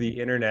corner of the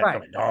internet.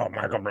 Right. Oh,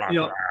 Michael Block.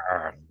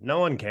 No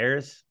one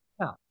cares.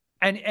 No.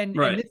 And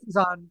this is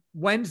on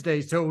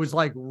Wednesday, so it was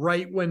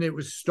right when it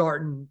was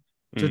starting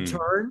to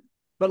turn.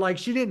 But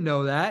she didn't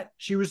know that.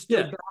 She was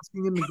still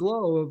basking in the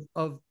glow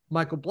of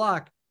Michael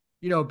Block,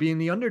 being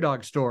the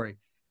underdog story.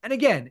 And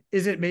again,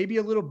 is it maybe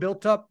a little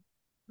built up?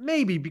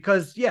 Maybe,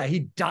 because he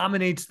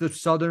dominates the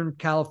Southern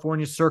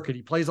California circuit.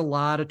 He plays a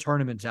lot of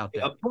tournaments out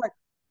there. Yep.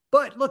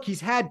 But look,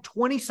 he's had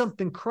 20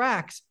 something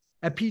cracks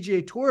at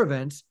PGA Tour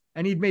events,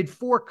 and he'd made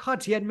 4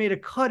 cuts. He hadn't made a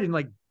cut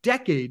in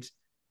decades,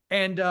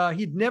 and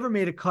he'd never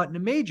made a cut in a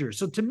major.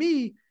 So to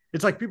me,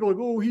 it's people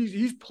are oh,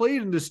 he's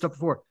played in this stuff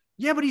before.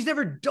 Yeah, but he's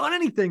never done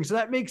anything. So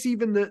that makes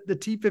even the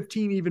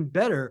T15 even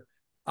better.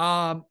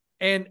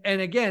 And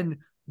again,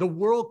 the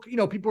world,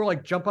 people are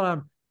jumping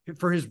on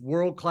for his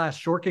world-class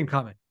short game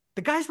comment.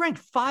 The guy's ranked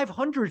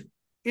 500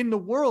 in the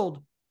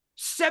world.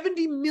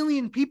 70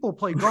 million people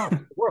play golf in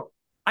the world.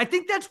 I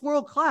think that's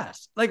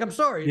world-class. I'm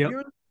sorry. If you're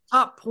in the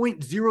top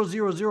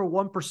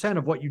 0.0001%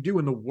 of what you do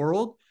in the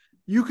world,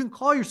 you can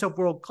call yourself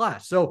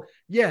world-class. So,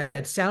 yeah,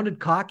 it sounded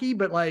cocky,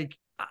 but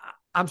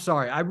I'm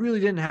sorry. I really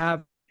didn't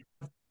have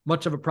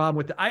much of a problem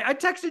with it. I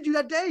texted you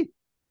that day.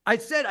 I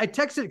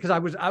texted because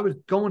I was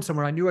going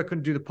somewhere. I knew I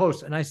couldn't do the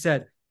post. And I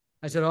said,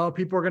 oh,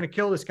 people are going to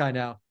kill this guy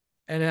now.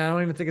 And I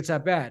don't even think it's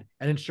that bad.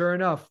 And then sure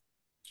enough,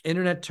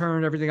 internet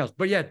turned, everything else.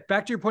 But yeah,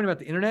 back to your point about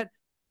the internet.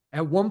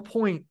 At one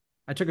point,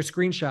 I took a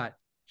screenshot.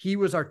 He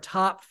was our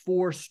top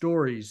 4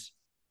 stories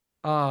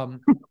of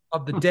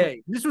the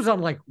day. This was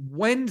on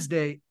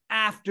Wednesday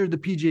after the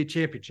PGA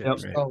Championship. Yep.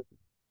 So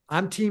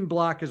I'm Team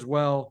Block as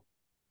well.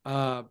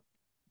 I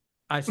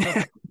still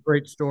think it's a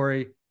great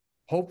story.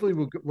 Hopefully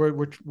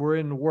we're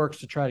in the works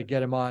to try to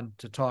get him on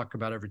to talk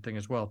about everything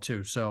as well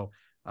too. So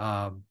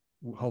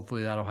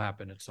hopefully that'll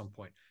happen at some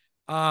point.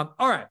 All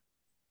right.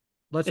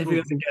 If he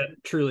doesn't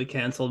get truly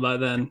canceled by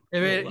then.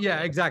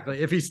 Exactly.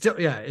 If he's still,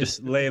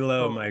 just lay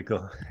low,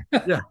 Michael.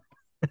 Yeah.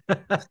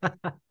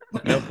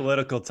 No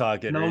political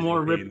talk. No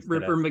more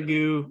Ripper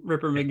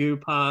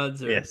Magoo pods.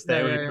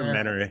 Stay away from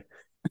Menery.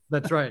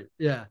 That's right.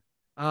 Yeah.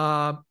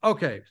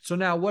 Okay. So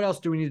now what else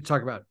do we need to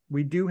talk about?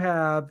 We do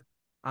have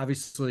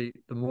obviously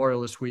the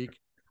Memorial this week.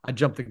 I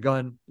jumped the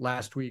gun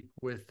last week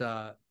with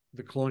the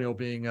Colonial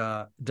being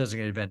a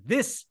designated event.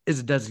 This is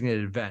a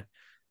designated event.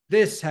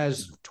 This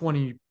has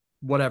 20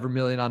 whatever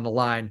million on the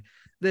line.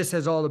 This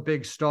has all the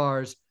big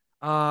stars.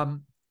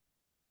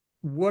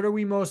 What are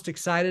we most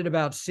excited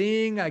about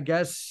seeing? I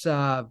guess,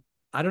 I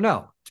don't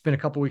know. It's been a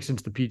couple weeks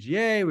since the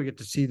PGA. We get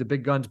to see the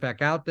big guns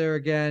back out there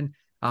again.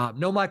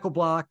 No Michael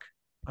Block,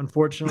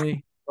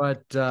 unfortunately.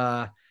 But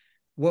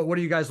what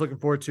are you guys looking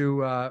forward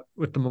to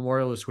with the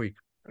Memorial this week?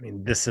 I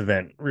mean, this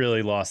event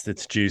really lost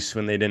its juice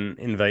when they didn't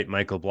invite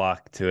Michael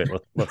Block to it.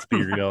 Let's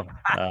be real.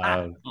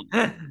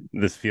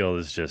 This field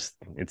is just,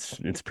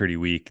 it's pretty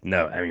weak.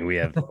 No, I mean, we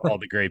have all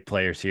the great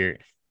players here,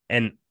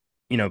 and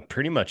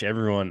pretty much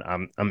everyone.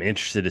 I'm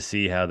interested to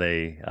see how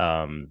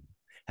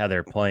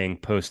they're playing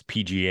post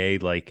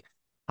PGA.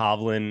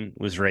 Hovland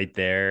was right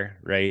there,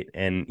 right,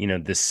 and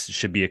this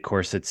should be a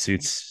course that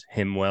suits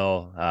him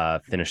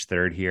well. Finished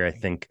 3rd here, I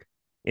think,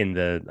 in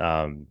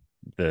the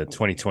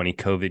 2020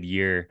 COVID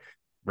year.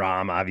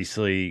 Rahm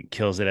obviously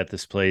kills it at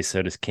this place.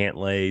 So does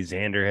Cantlay.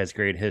 Xander has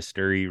great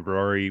history.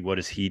 Rory, what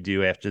does he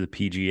do after the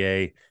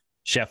PGA?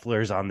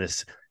 Scheffler's on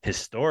this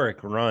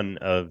historic run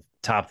of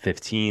top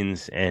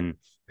 15s. And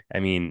I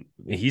mean,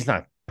 he's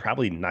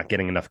probably not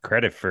getting enough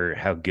credit for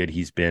how good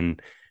he's been.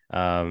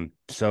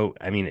 So,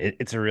 I mean,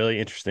 it's a really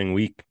interesting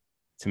week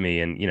to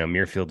me. And,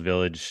 Muirfield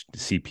Village,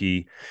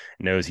 CP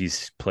knows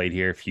he's played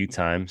here a few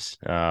times,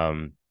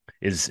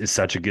 is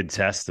such a good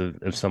test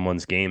of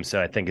someone's game.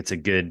 So I think it's a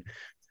good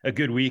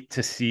week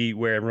to see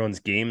where everyone's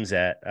game's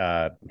at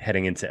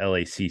heading into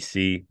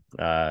LACC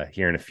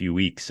here in a few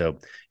weeks. So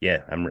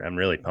yeah, I'm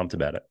really pumped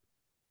about it.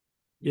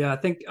 Yeah, I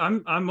think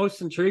I'm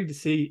most intrigued to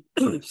see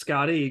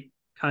Scotty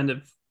kind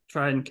of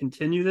try and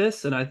continue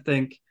this. And I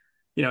think,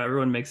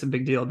 everyone makes a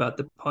big deal about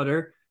the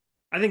putter.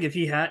 I think if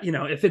he had,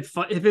 if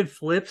it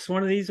flips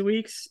one of these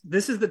weeks,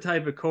 this is the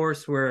type of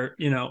course where,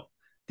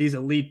 these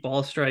elite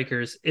ball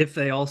strikers, if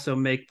they also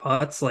make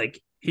putts,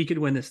 like he could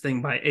win this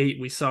thing by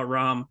 8. We saw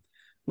Rahm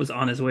was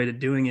on his way to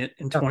doing it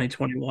in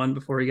 2021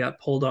 before he got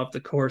pulled off the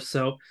course.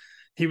 So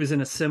he was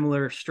in a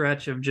similar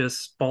stretch of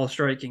just ball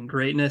striking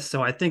greatness.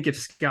 So I think if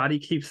Scotty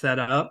keeps that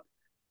up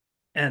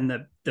and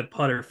the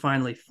putter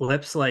finally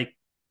flips, like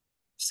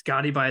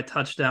Scotty by a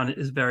touchdown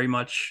is very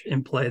much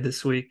in play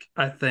this week.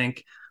 I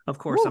think, of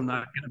course, I'm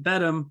not going to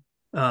bet him.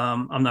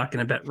 I'm not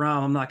going to bet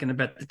Rahm. I'm not going to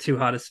bet the two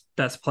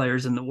best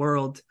players in the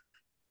world.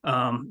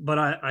 But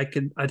I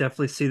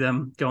definitely see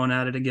them going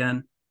at it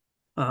again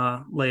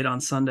late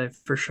on Sunday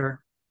for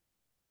sure.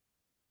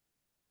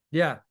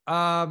 Yeah.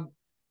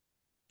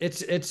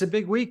 It's a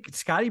big week.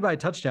 Scotty by a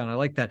touchdown. I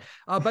like that.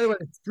 By the way,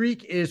 the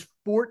streak is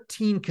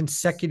 14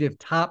 consecutive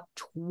top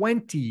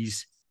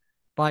 20s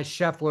by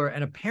Scheffler.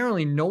 And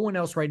apparently no one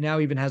else right now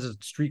even has a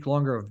streak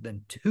longer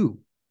than 2,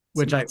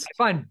 which I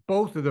find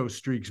both of those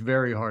streaks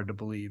very hard to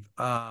believe.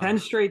 10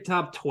 straight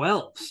top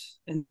 12s.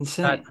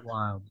 Insane. That's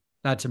wild.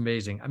 That's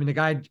amazing. I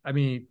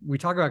mean, we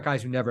talk about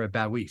guys who never have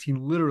bad weeks. He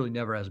literally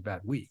never has a bad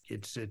week.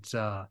 It's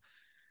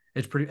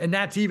pretty, and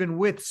that's even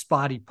with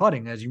spotty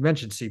putting, as you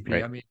mentioned, CP.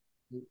 Right. I mean,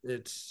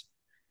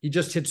 he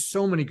just hits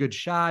so many good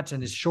shots,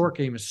 and his short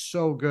game is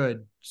so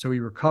good, so he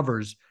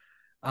recovers.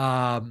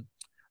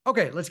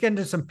 Okay, let's get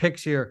into some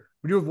picks here.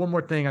 We do have one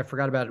more thing I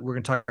forgot about it. We're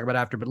going to talk about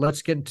after, but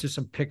let's get into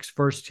some picks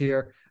first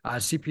here.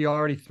 CP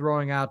already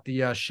throwing out the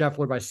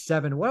Scheffler by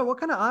 7. What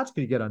kind of odds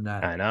can you get on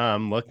that? I know,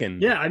 I'm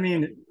looking. Yeah, I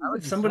mean,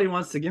 if somebody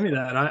wants to give me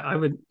that, I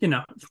would,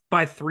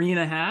 by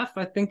 3.5,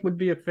 I think would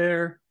be a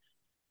fair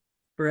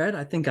spread.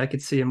 I think I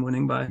could see him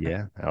winning by.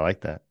 Yeah, I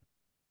like that.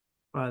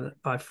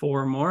 By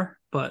 4 or more,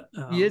 but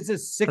he is a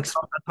 6. That's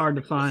hard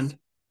to find.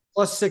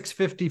 Plus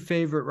 650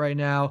 favorite right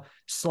now.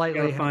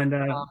 Slightly find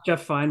out.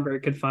 Jeff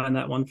Feinberg could find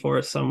that one for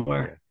us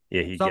somewhere.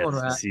 Yeah, he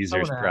gets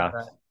Caesar's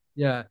props.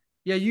 Yeah.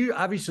 You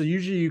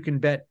usually you can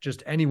bet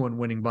just anyone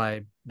winning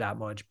by that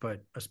much,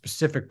 but a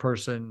specific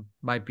person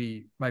might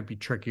be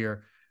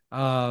trickier.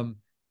 You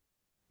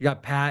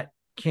got Pat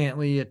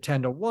Cantley at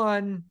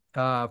 10-1,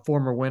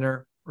 former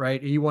winner,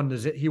 right? He won the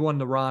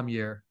Rahm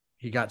year.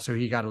 He got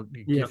a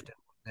gift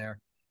there.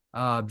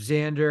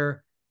 Xander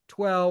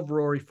 12,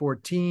 Rory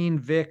 14,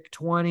 Vic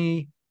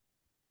 20,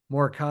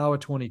 Morikawa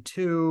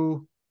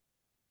 22.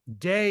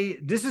 Day,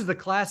 this is the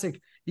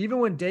classic. Even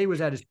when Day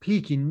was at his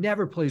peak, he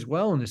never plays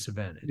well in this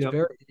event.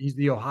 He's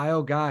the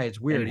Ohio guy. It's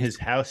weird. And his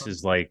house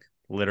is like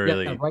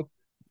literally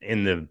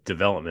in the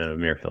development of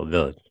Muirfield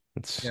Village.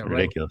 It's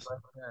ridiculous.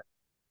 Right.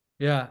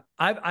 Yeah.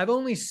 I've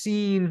only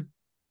seen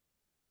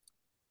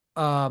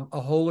a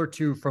hole or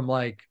two from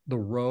like the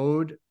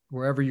road,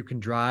 wherever you can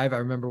drive. I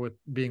remember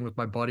being with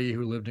my buddy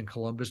who lived in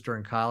Columbus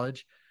during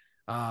college.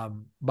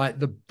 But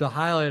the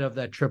highlight of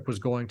that trip was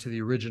going to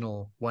the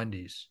original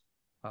Wendy's.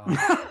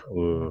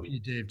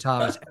 Dave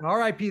Thomas and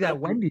RIP that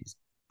Wendy's.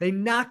 They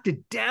knocked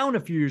it down a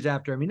few years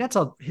after. I mean, that's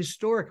a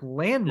historic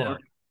landmark.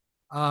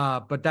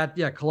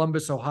 But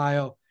Columbus,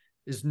 Ohio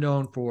is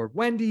known for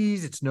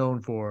Wendy's. It's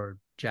known for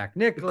Jack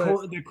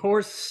Nicklaus. The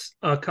course,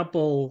 a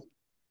couple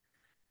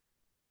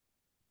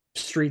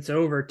streets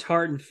over,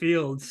 Tartan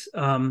Fields.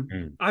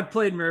 I've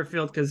played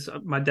Muirfield because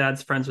my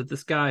dad's friends with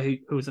this guy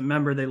who was a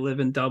member. They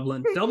live in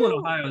Dublin. Dublin,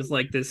 Ohio is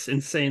like this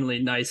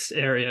insanely nice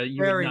area.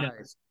 Very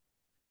nice.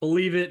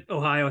 Believe it.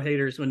 Ohio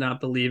haters would not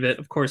believe it.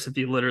 Of course, if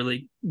you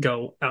literally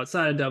go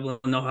outside of Dublin,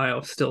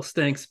 Ohio still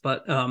stinks,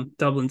 but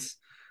Dublin's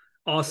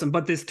awesome.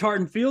 But this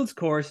Tartan Fields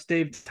course,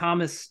 Dave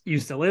Thomas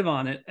used to live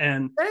on it.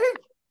 And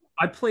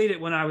I played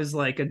it when I was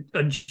like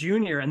a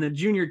junior, and the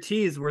junior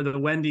tees were the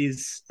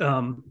Wendy's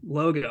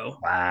logo.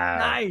 Wow.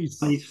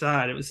 Nice. On each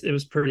side. It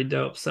was pretty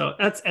dope. So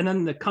and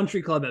then the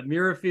country club at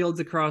Muirfields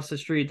across the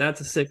street. That's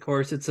a sick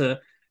course. It's a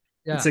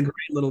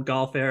great little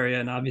golf area.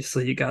 And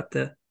obviously you got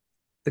the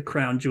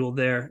crown jewel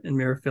there in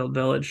Muirfield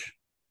Village.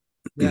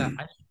 Yeah.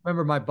 I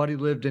remember my buddy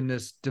lived in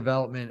this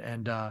development,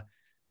 and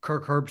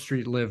Kirk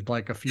Herbstreit lived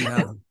like a few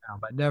houses down,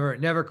 but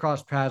never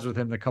crossed paths with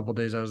him the couple of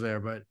days I was there.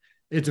 But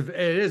it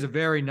is a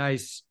very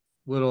nice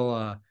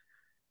little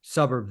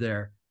suburb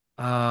there,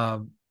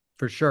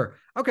 for sure.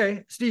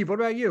 Okay, Steve, what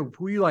about you?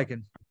 Who are you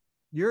liking?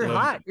 You're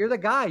hot. You're the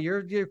guy.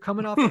 You're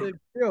coming off the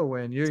Giro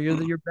win.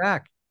 You're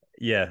back.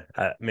 Yeah,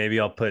 maybe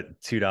I'll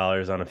put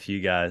 $2 on a few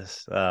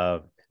guys.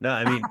 No,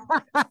 I mean,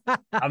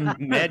 I'm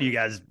mad you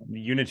guys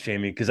unit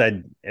shame me because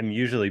I am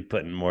usually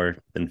putting more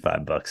than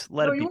 $5.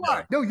 Let No, it be you known.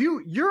 are. No,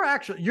 you're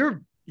actually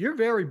you're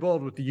very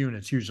bold with the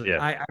units usually.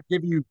 Yeah. I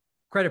give you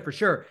credit for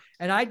sure.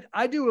 And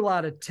I do a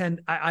lot of 10.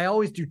 I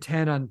always do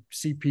 10 on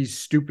CP's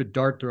stupid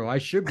dart throw. I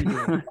should be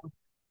doing. I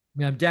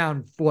mean, I'm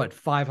down what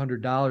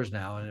 $500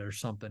 now or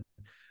something.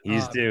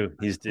 He's due.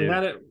 He's We due.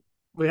 had it.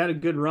 We had a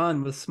good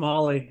run with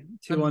Smalley,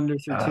 two under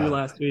through two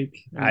last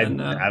week, and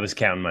then I was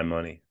counting my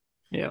money.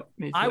 yeah,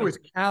 me too. I was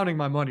counting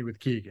my money with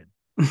Keegan.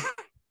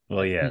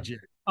 Well, yeah. PGA.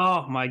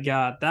 Oh my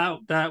god, that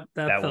That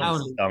felt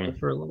was stung.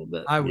 for a little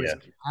bit. I was Yeah.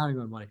 counting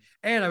my money,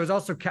 and I was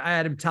also I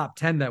had him top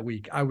 10 that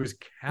week. I was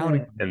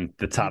counting. And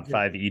the top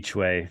 5 each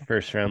way,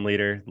 first round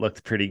leader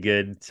looked pretty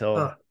good till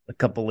a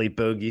couple late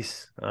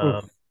bogeys.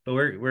 But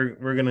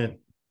we're gonna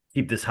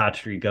keep this hot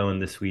streak going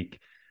this week.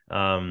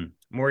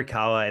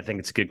 Morikawa, I think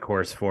it's a good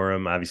course for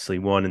him. Obviously,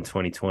 won in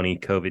 2020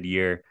 COVID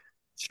year,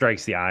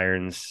 strikes the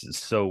irons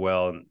so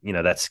well. You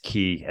know that's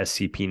key.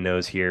 SCP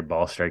knows here,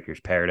 ball striker's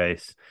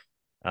paradise.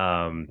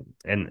 And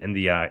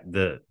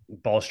the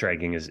ball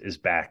striking is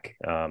back.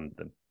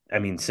 I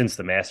mean, since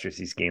the Masters,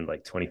 he's gained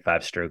like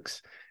 25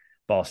 strokes.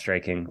 Ball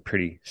striking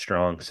pretty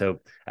strong.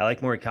 So I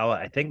like Morikawa.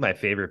 I think my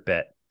favorite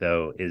bet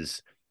though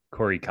is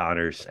Corey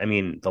Connors. I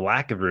mean, the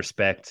lack of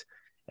respect,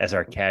 as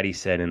our caddy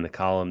said in the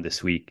column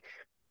this week,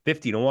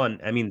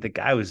 50-1. I mean, the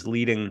guy was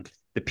leading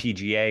the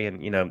PGA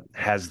and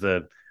has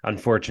the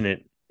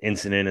unfortunate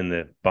incident in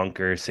the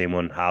bunker, same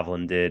one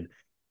Hovland did.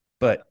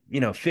 But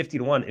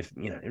 50-1, if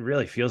it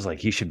really feels like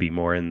he should be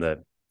more in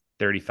the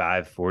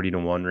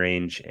 35-40-1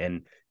 range.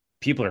 And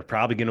people are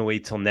probably going to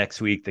wait till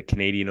next week, the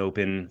Canadian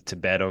Open, to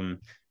bet him.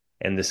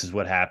 And this is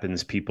what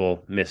happens.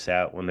 People miss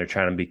out when they're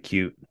trying to be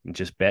cute.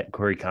 Just bet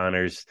Corey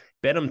Connors,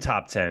 bet him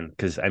top 10.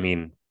 Because I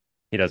mean,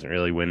 he doesn't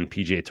really win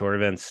PGA Tour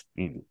events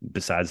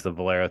besides the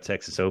Valero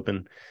Texas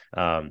Open.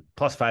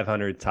 Plus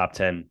 500, top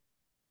 10,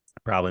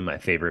 probably my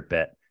favorite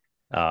bet.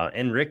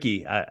 And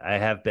Ricky, I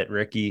have bet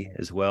Ricky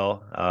as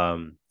well.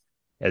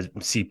 As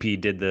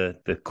CP did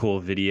the cool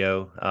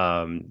video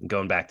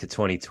going back to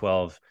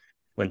 2012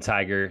 when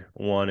Tiger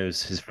won. It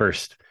was his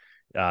first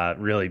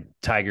really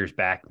Tiger's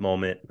back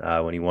moment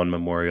when he won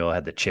Memorial,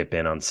 had the chip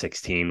in on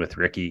 16 with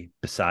Ricky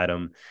beside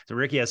him. So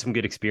Ricky has some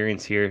good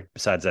experience here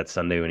besides that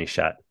Sunday when he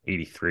shot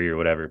 83 or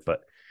whatever.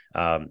 But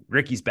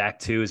Ricky's back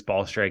too. His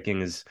ball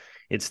striking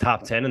it's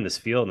top 10 in this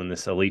field, in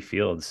this elite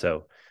field.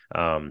 So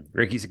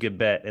Ricky's a good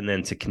bet. And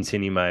then to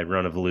continue my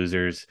run of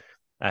losers,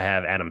 I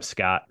have Adam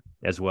Scott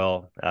as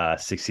well,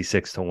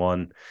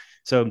 66-1.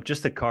 So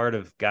just a card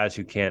of guys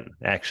who can't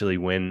actually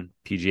win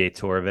PGA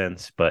Tour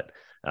events, but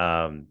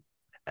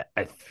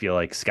I feel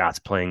like Scott's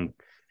playing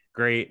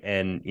great,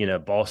 and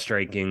ball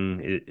striking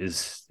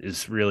is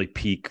really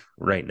peak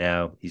right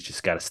now. He's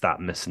just got to stop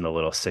missing the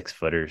little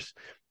 6-footers.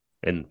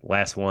 And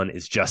last one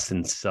is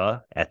Justin Suh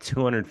at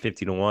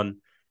 250-1.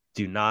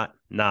 Do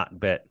not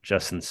bet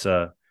Justin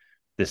Suh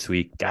this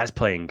week. Guy's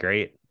playing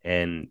great,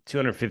 and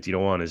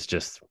 250-1 is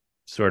just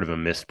sort of a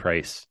missed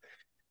price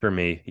for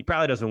me. He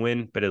probably doesn't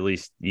win, but at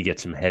least you get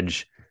some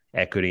hedge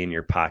equity in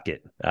your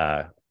pocket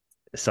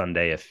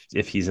Sunday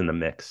if he's in the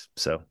mix.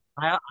 So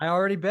I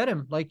already bet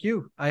him like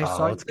you.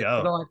 Let's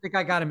go. I think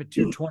I got him at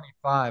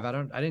 225.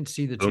 I didn't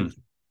see the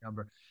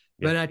number.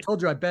 But I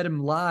told you I bet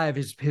him live.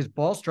 His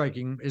ball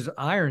striking, his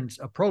irons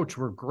approach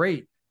were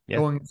great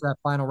going into that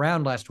final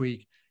round last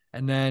week,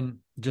 and then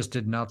just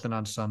did nothing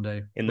on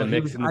Sunday. In the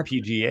mix in the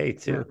PGA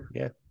too.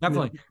 Yeah.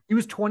 Definitely. He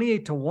was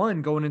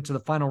 28-1 going into the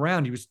final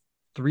round. He was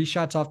 3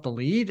 shots off the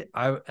lead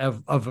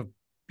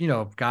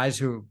of guys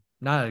who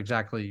not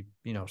exactly,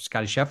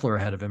 Scotty Scheffler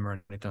ahead of him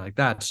or anything like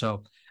that.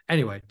 So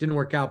anyway, didn't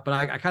work out, but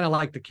I kind of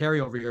like the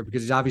carryover here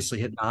because he's obviously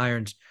hitting the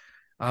irons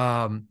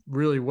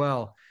really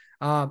well.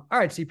 All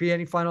right, CP,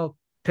 any final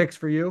picks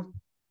for you?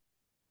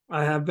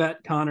 I have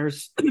bet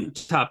Connors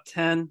top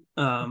 10.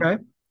 Okay.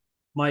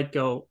 Might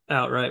go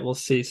outright. We'll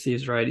see.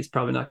 Steve's right. He's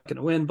probably not going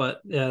to win, but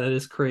yeah, that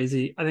is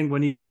crazy. I think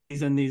when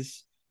he's in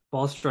these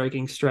ball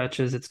striking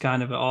stretches, it's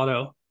kind of an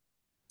auto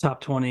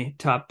top 20,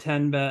 top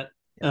 10 bet.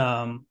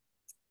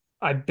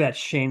 I bet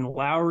Shane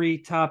Lowry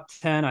top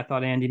 10. I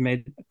thought Andy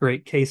made a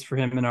great case for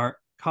him in our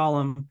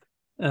column.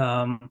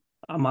 I'm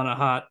on a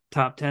hot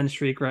top 10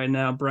 streak right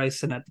now.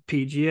 Bryson at the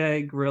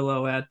PGA,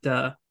 Grillo at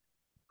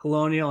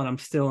Colonial, and I'm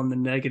still in the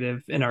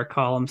negative in our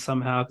column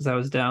somehow because I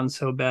was down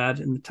so bad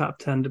in the top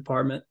 10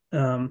 department.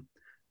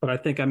 But I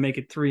think I make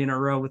it 3 in a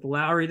row with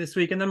Lowry this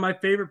week. And then my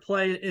favorite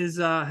play is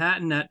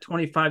Hatton at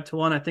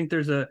 25-1. I think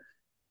there's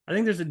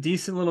a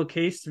decent little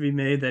case to be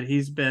made that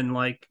he's been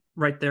like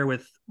right there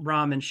with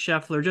Rahm and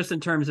Scheffler, just in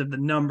terms of the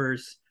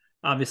numbers.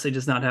 Obviously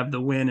does not have the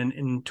win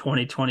in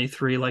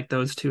 2023 like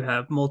those two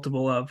have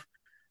multiple of.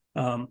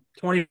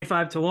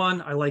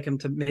 25-1. I like him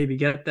to maybe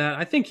get that.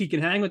 I think he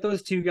can hang with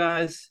those two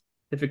guys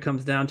if it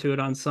comes down to it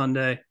on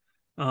Sunday.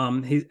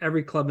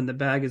 Every club in the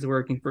bag is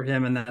working for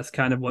him, and that's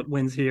kind of what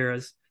wins here,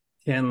 as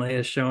Cantlay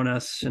has shown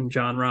us and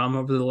John Rahm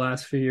over the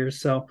last few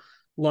years. So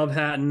love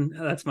Hatton.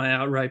 That's my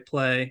outright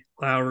play.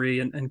 Lowry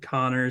and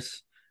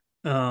Connors.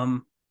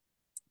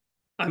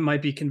 I I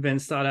might be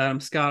convinced on Adam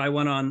Scott. I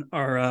went on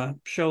our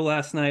show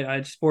last night. I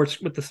had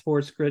sports with the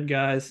Sports Grid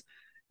guys,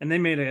 and they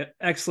made an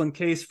excellent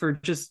case for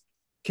just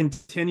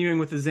continuing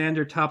with the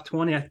Xander top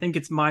 20. I think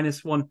it's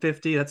minus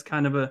 150. That's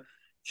kind of a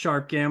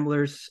sharp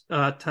gamblers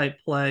type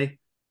play.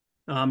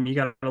 You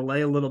got to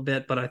lay a little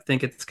bit, but I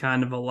think it's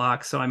kind of a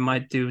lock. So I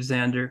might do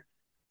Xander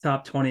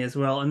top 20 as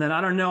well. And then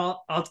I don't know,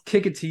 I'll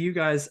kick it to you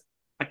guys.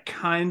 I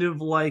kind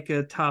of like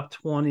a top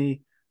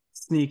 20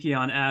 sneaky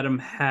on Adam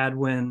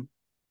Hadwin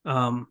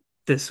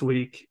this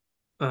week.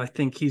 I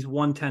think he's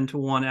 110 to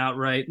 1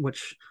 outright,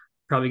 which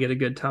probably get a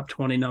good top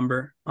 20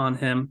 number on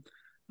him.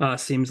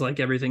 Seems like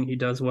everything he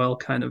does well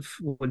kind of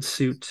would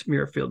suit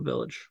Muirfield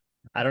Village.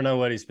 I don't know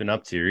what he's been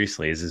up to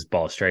recently. Is his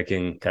ball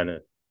striking kind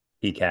of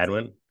peak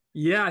Hadwin?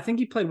 Yeah, I think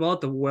he played well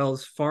at the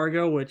Wells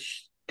Fargo,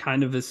 which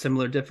kind of is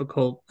similar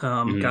difficult.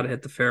 Got to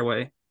hit the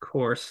fairway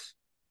course.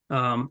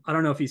 I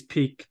don't know if he's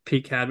peak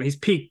Hadwin. He's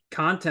peak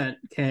content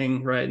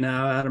king right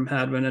now, Adam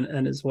Hadwin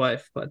and his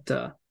wife. But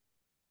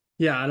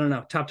yeah, I don't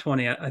know. Top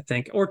 20, I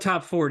think, or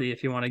top 40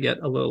 if you want to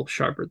get a little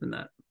sharper than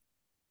that.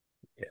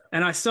 Yeah.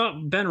 And I saw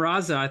Ben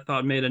Raza, I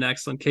thought, made an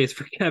excellent case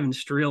for Kevin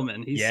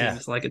Streelman. He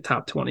seems like a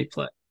top 20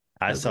 play.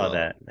 I saw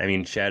that. I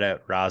mean, shout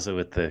out Raza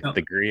with the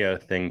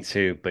Griot thing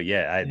too. But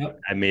yeah,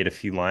 I made a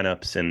few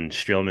lineups and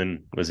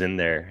Streelman was in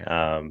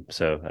there.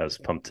 So I was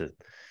pumped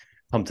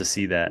to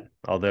see that.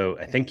 Although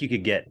I think you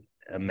could get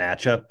a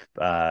matchup.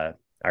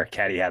 Our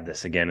caddy had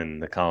this again in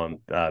the column.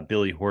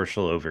 Billy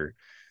Horschel over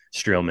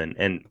Streelman,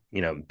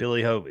 and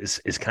Billy Ho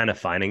is kind of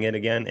finding it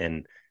again,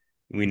 and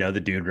we know the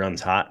dude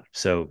runs hot.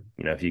 So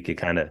if you could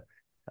kind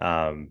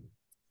of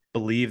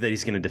believe that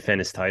he's going to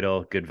defend his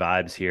title, good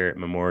vibes here at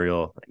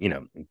Memorial.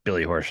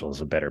 Billy Horschel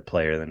is a better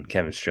player than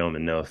Kevin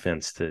Streelman. No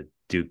offense to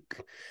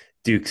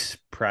Duke's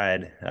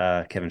pride,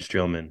 Kevin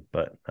Streelman,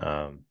 but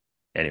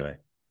anyway,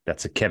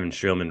 that's a Kevin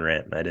Streelman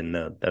rant. I didn't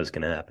know that was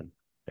going to happen.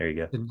 There you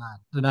go. Did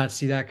not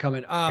see that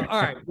coming. All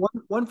right,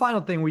 one final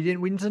thing we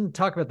didn't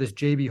talk about this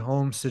JB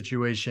Holmes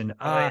situation.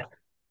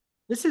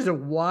 This is a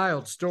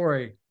wild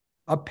story.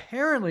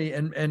 Apparently,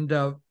 and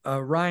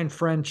Ryan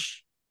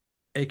French,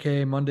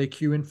 aka Monday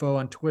Q Info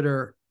on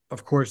Twitter,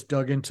 of course,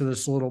 dug into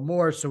this a little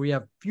more. So we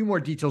have a few more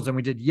details than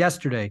we did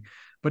yesterday.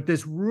 But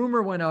this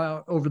rumor went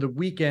out over the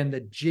weekend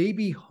that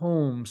JB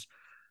Holmes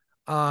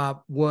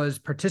was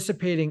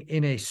participating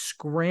in a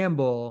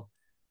scramble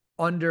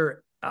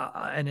under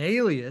an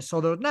alias,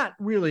 although not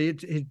really.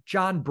 It's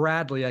John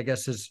Bradley, I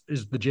guess, is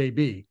the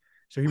JB.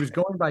 So he was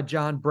going by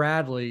John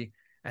Bradley,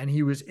 and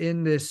he was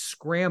in this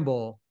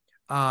scramble,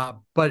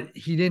 but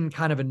he didn't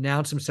kind of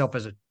announce himself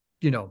as a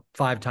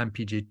 5-time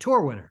PGA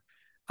Tour winner,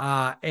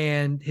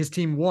 and his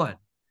team won.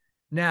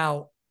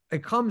 Now,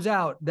 it comes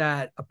out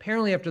that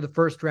apparently after the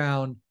first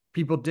round,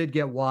 people did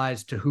get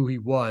wise to who he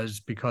was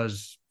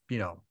because,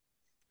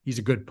 he's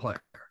a good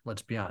player.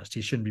 Let's be honest.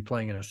 He shouldn't be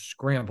playing in a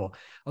scramble.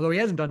 Although he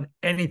hasn't done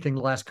anything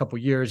the last couple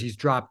of years. He's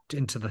dropped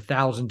into the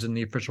thousands in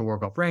the official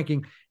World Golf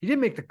ranking. He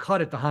didn't make the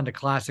cut at the Honda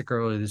Classic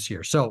earlier this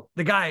year. So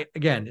the guy,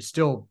 again, is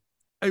still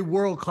a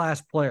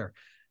world-class player.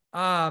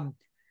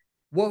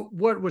 What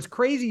was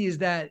crazy is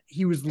that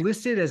he was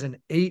listed as an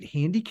 8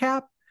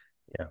 handicap.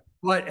 Yeah.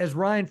 But as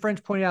Ryan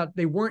French pointed out,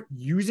 they weren't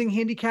using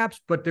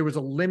handicaps, but there was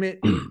a limit.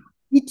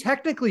 He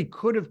technically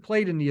could have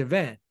played in the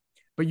event,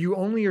 but you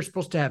only are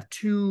supposed to have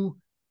 2+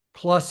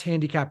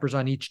 handicappers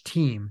on each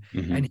team.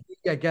 Mm-hmm. And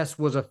he, I guess,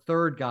 was a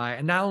third guy.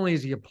 And not only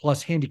is he a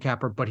plus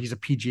handicapper, but he's a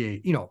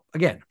PGA,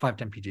 again,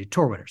 5-time PGA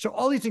Tour winner. So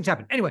all these things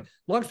happen. Anyway,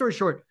 long story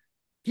short,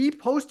 he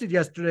posted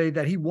yesterday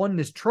that he won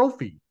this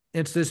trophy.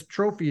 It's this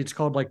trophy. It's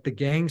called like the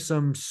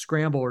Gangsum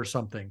Scramble or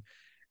something.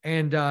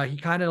 And he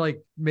kind of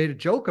like made a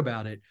joke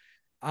about it.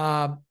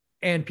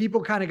 And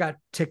people kind of got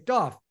ticked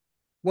off.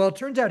 Well, it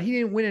turns out he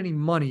didn't win any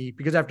money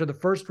because after the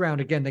first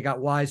round, again, they got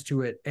wise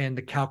to it. And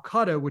the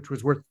Calcutta, which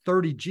was worth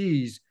 30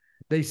 G's,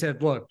 they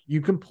said, look,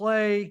 you can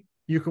play,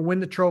 you can win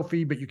the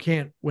trophy, but you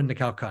can't win the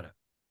Calcutta.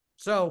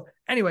 So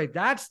anyway,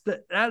 those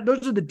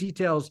are the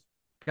details,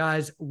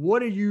 guys.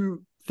 What are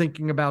you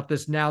thinking about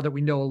this now that we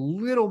know a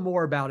little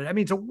more about it? I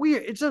mean,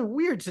 it's a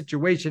weird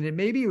situation. And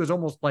maybe it was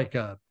almost like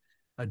a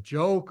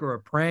joke or a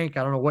prank.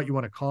 I don't know what you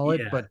want to call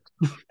it, but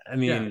I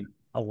mean,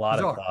 a lot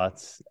of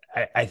thoughts.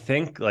 I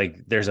think like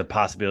there's a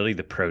possibility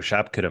the pro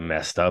shop could have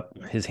messed up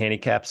his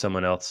handicap.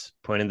 Someone else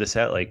pointed this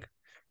out. Like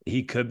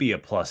he could be a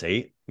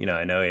 +8.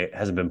 I know it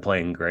hasn't been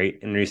playing great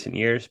in recent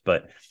years,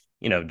 but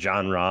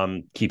John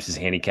Rahm keeps his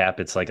handicap.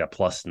 It's like a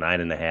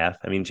 +9.5.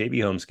 I mean,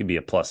 JB Holmes could be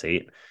a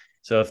 +8.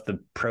 So if the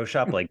pro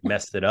shop like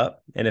messed it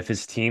up, and if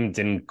his team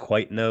didn't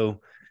quite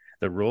know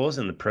the rules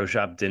and the pro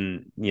shop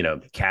didn't,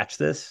 catch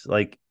this,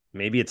 like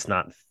maybe it's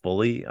not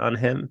fully on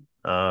him.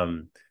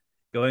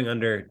 Going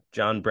under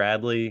John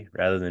Bradley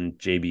rather than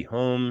JB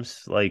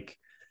Holmes, like,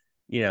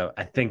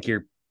 I think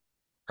you're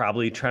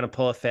probably trying to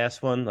pull a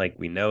fast one. Like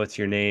we know it's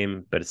your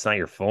name, but it's not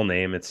your full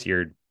name. It's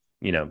your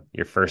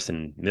first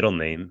and middle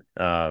name.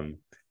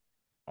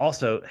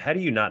 Also, how do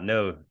you not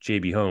know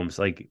JB Holmes?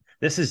 Like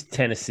this is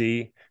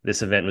Tennessee.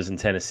 This event was in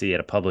Tennessee at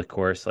a public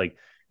course. Like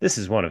this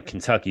is one of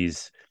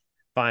Kentucky's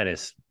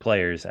finest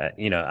players.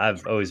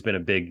 I've always been a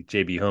big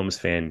JB Holmes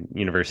fan,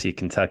 University of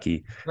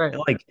Kentucky. Right.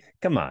 And like,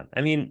 come on.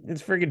 I mean,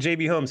 it's friggin'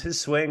 JB Holmes. His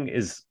swing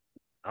is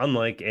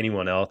unlike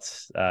anyone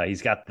else.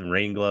 He's got the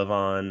rain glove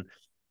on.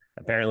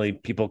 Apparently,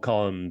 people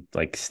call him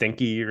like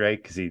stinky,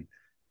 right? Because he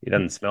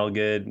doesn't smell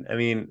good. I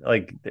mean,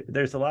 like,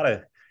 there's a lot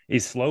of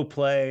he's slow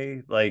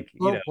play, like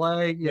Slow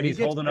play. Yeah, when he he's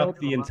gets holding killed up a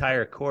the lot.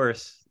 entire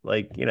course,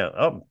 like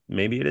oh,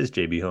 maybe it is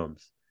JB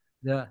Holmes.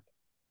 Yeah.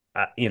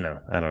 I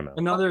don't know.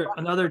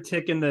 Another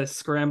tick in the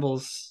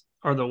scrambles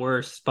are the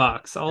worst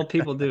box. All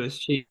people do is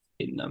cheat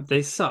in them.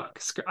 They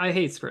suck. I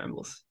hate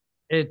scrambles.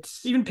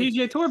 Even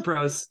PGA Tour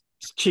pros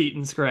cheat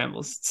in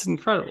scrambles. It's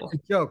incredible. A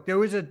joke. There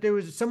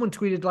was someone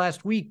tweeted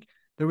last week.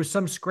 There was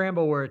some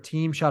scramble where a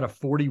team shot a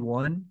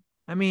 41.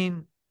 I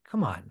mean,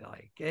 come on,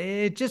 like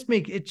it's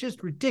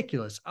just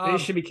ridiculous. They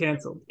should be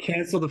canceled.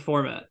 Cancel the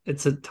format.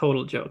 It's a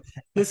total joke.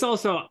 This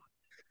also,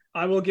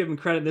 I will give them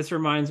credit. This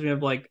reminds me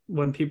of like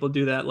when people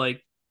do that,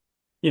 like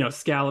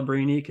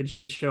Scalabrini could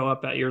show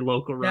up at your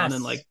local run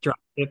and like drop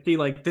 50.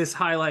 Like this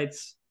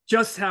highlights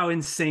just how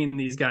insane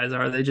these guys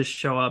are. They just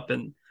show up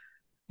and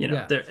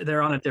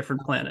they're on a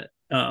different planet.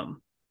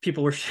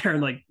 People were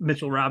sharing like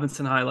Mitchell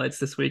Robinson highlights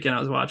this weekend. I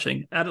was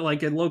watching at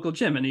like a local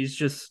gym, and he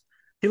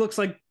looks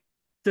like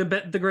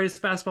the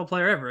greatest basketball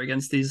player ever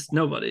against these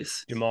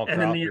nobodies. Jamal and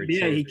Crawford, in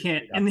the NBA, he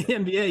can't. In the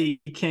NBA,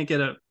 he can't get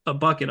a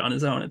bucket on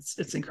his own.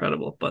 It's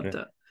incredible. But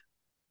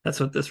that's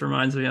what this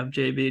reminds me of.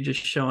 JB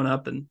just showing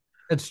up and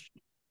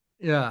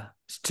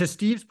to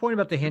Steve's point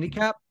about the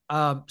handicap.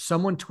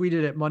 Someone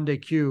tweeted at Monday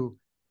Q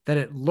that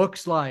it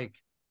looks like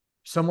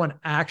someone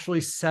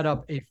actually set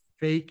up a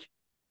fake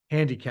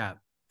handicap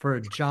for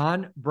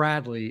John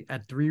Bradley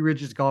at Three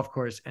Ridges Golf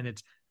Course, and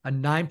it's a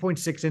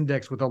 9.6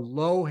 index with a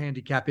low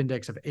handicap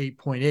index of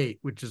 8.8,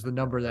 which is the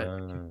number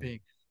that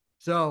being.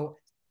 So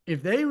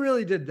if they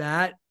really did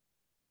that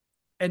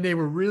and they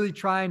were really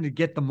trying to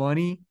get the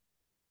money,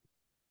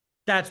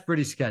 that's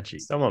pretty sketchy.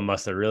 Someone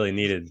must have really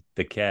needed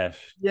the cash.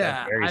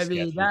 Yeah, I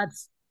mean,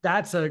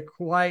 that's a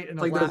quite an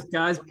like those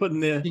guys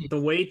putting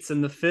the weights in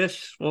the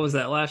fish. What was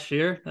that last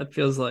year? That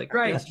feels like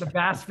the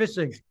bass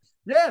fishing.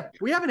 Yeah,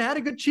 we haven't had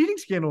a good cheating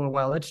scandal in a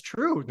while. That's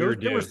true. There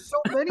were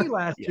so many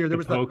last year. There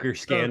was the poker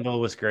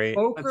scandal was great.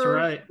 Poker, that's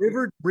right.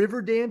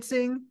 River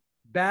dancing,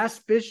 bass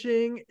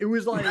fishing. It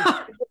was like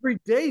every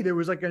day there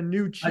was like a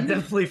new cheating. I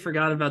definitely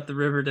forgot about the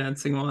river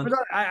dancing one. But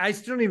I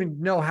still don't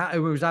even know how. It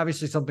was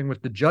obviously something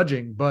with the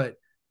judging, but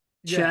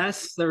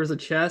chess. There was a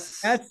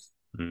chess.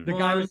 The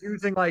guy was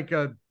using like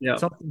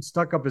something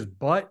stuck up his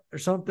butt or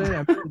something.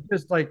 I mean,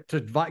 just like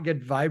to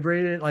get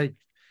vibrated, like.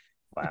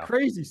 Wow.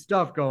 Crazy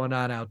stuff going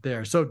on out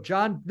there. So,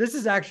 John, this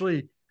is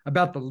actually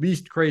about the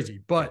least crazy,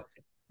 but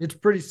it's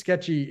pretty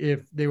sketchy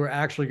if they were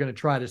actually going to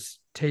try to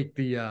take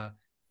the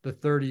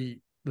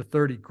 30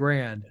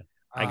 grand.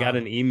 I got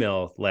an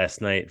email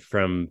last night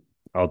from,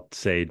 I'll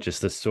say,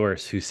 just a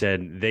source who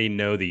said they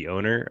know the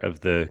owner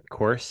of the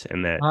course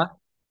and that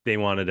they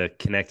wanted to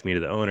connect me to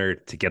the owner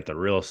to get the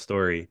real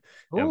story.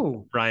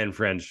 Ryan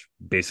French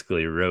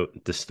basically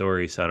wrote the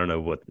story, so I don't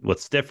know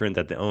what's different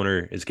that the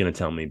owner is going to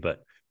tell me,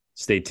 but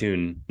stay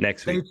tuned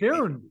next week. Stay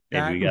tuned.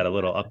 Maybe we got a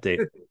little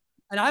update.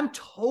 And I'm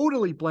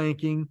totally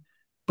blanking,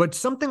 but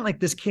something like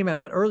this came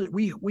out early.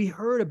 We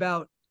heard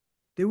about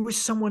there was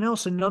someone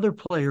else, another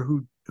player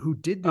who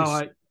did this.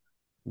 Do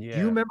you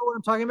remember what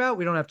I'm talking about?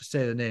 We don't have to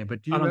say the name,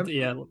 but do you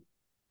remember?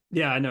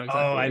 Yeah, I know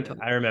exactly.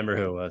 I remember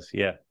who it was.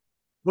 Yeah.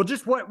 Well,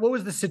 just what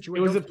was the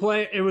situation?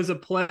 It was a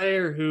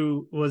player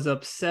who was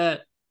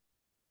upset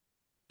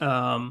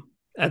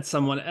at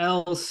someone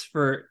else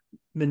for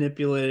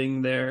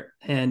manipulating their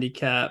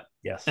handicap.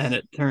 Yes. And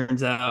it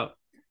turns out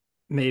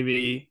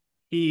maybe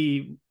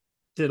he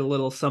did a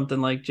little something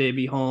like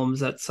JB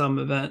Holmes at some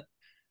event.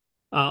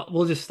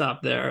 We'll just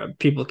stop there.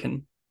 People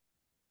can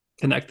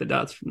connect the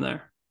dots from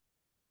there.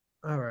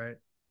 All right.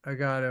 I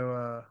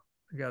gotta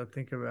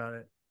think about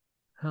it.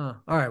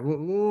 All right.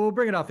 We'll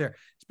bring it off there.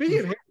 Speaking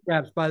of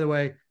handicaps, by the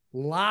way, a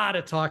lot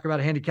of talk about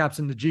handicaps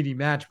in the GD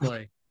match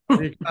play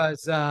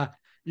because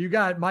you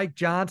got Mike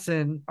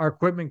Johnson, our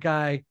equipment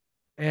guy,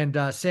 and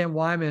Sam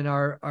Wyman,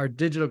 our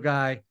digital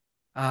guy,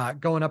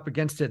 going up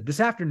against it this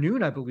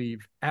afternoon, I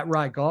believe, at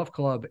Rye Golf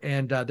Club.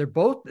 And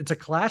it's a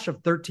clash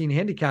of 13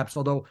 handicaps,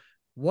 although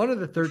one of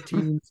the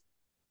 13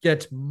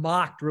 gets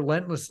mocked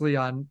relentlessly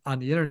on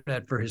the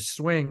internet for his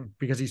swing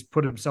because he's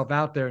put himself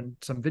out there in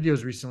some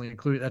videos recently,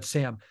 including that's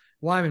Sam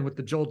Wyman with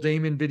the Joel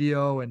Damon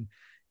video, and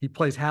he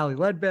plays Hallie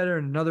Ledbetter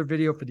in another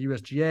video for the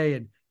USGA.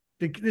 And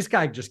this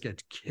guy just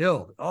gets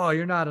killed. Oh,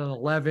 you're not an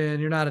 11,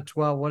 you're not a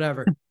 12,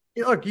 whatever.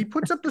 Look, he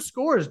puts up the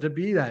scores to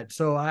be that,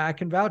 so I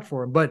can vouch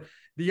for him. But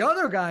the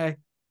other guy,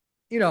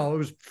 it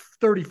was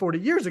 30, 40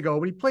 years ago,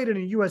 but he played in a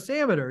U.S.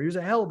 Amateur. He was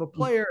a hell of a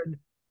player.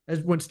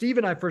 And when Steve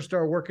and I first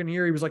started working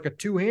here, he was like a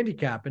 2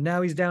 handicap, and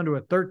now he's down to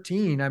a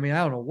 13. I mean,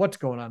 I don't know what's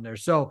going on there.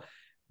 So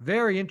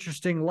very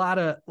interesting. A lot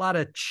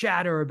of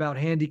chatter about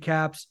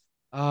handicaps.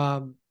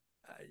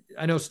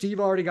 I know Steve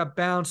already got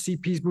bounced.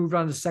 CP's moved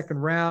on to the second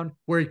round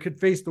where he could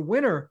face the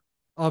winner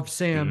of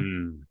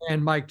Sam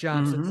and Mike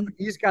Johnson. So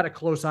he's got a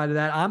close eye to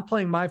that. I'm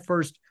playing my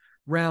first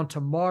round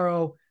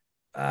tomorrow.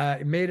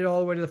 Made it all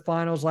the way to the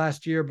finals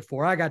last year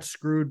before I got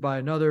screwed by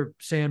another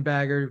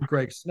sandbagger,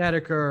 Greg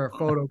Snedeker, a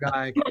photo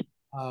guy.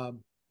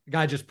 The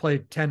guy just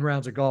played 10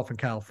 rounds of golf in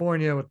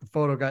California with the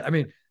photo guy. I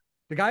mean,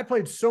 the guy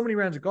played so many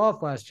rounds of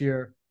golf last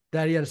year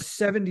that he had a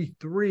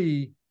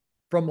 73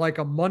 from like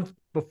a month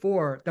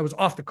before that was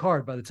off the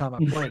card by the time I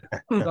played.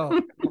 So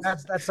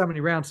that's how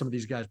many rounds some of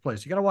these guys play.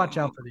 So you got to watch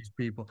out for these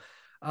people.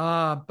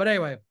 But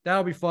anyway,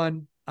 that'll be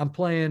fun. I'm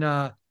playing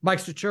Mike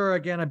Statura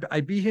again.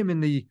 I beat him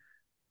in the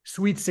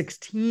Sweet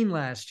 16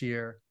 last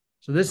year.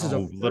 So this is a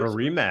little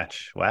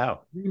rematch.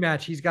 Wow.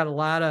 Rematch. He's got a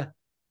lot of,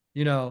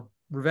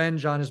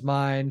 revenge on his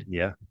mind.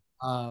 Yeah.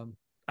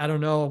 I don't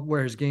know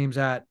where his game's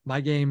at.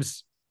 My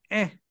game's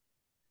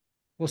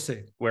we'll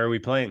see. Where are we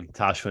playing?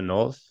 Toshua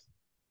Knowles?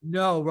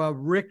 No,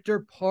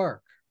 Richter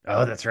Park.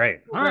 Oh, that's right.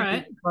 All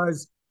right.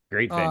 Because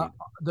great venue.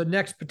 The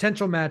next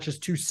potential match is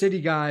two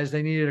city guys.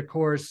 They needed, of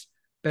course,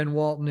 Ben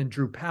Walton and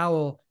Drew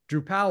Powell.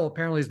 Drew Powell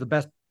apparently is the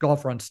best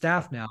golfer on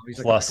staff now. He's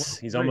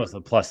he's almost a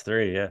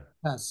 +3,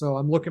 yeah. So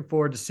I'm looking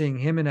forward to seeing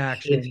him in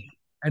action.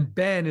 And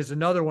Ben is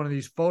another one of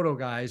these photo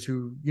guys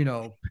who,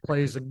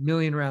 plays 1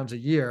 million rounds a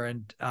year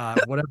and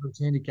whatever his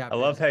handicap. I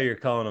love how you're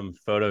calling them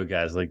photo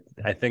guys. Like,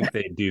 I think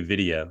they do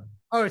video.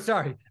 Oh,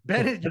 sorry.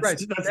 Ben is right.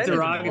 That's Ben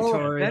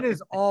derogatory. Ben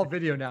is all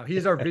video now.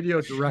 He's our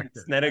video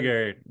director.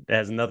 Snedeker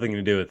has nothing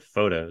to do with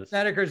photos.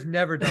 Snedeker's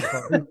never done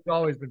photos. He's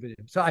always been video.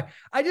 So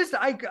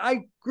I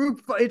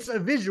group. It's a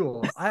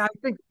visual. I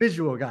think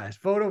visual guys.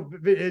 Photo.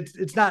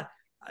 It's not.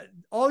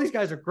 All these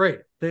guys are great.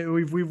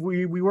 We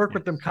work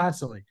with them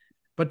constantly,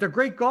 but they're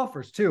great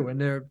golfers too, and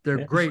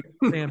they're great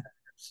fans.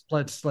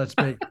 Let's make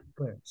it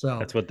clear. So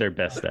that's what they're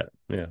best at.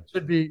 Yeah,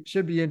 should be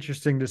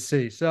interesting to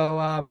see.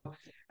 So.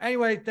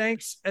 Anyway,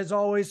 thanks as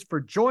always for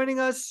joining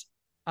us.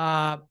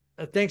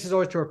 Thanks as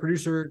always to our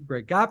producer,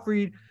 Greg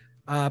Gottfried.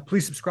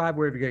 Please subscribe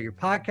wherever you get your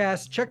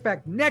podcasts. Check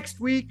back next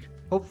week.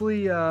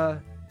 Hopefully,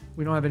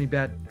 we don't have any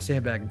bad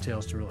sandbagging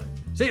tales to relate.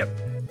 See ya.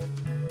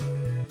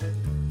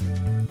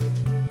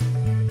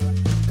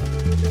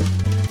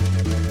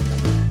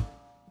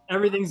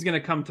 Everything's going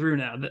to come through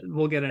now.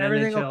 We'll get an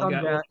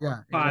NHL guy,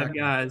 five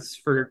guys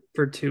for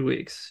 2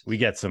 weeks. We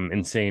get some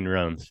insane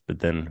runs, but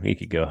then we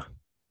could go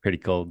pretty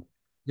cold.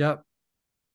 Yep.